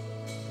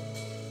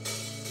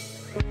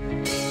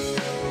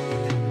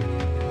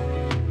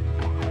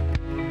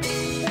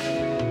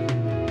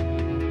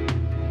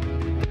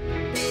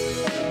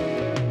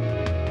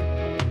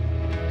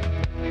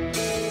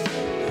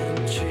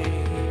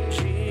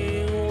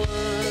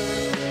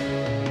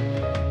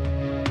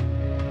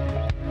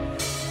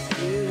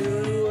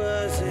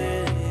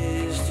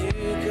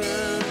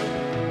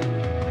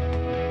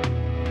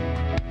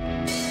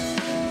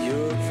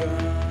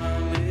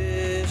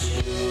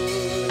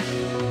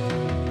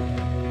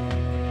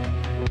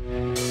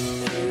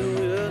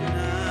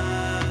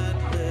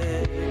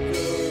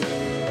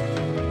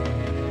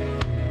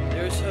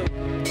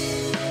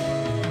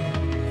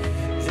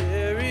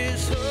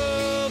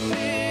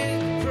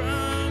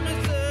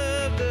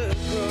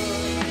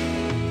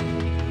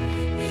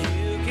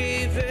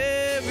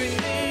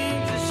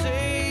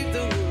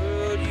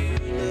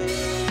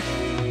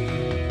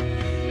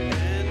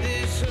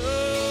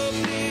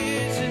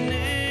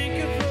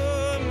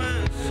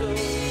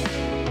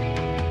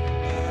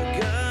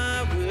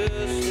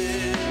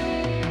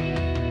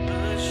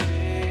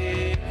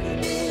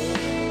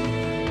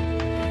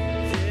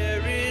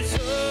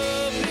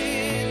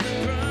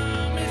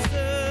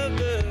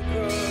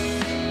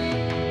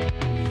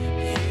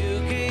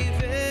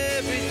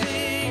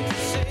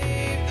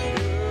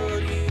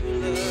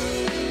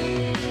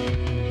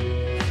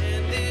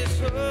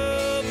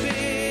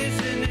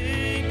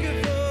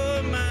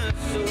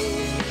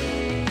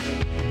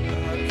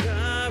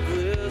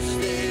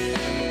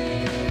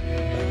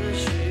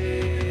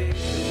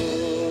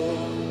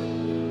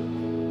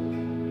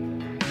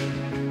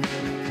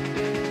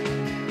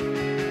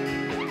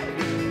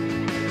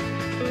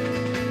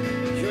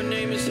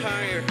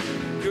 Higher.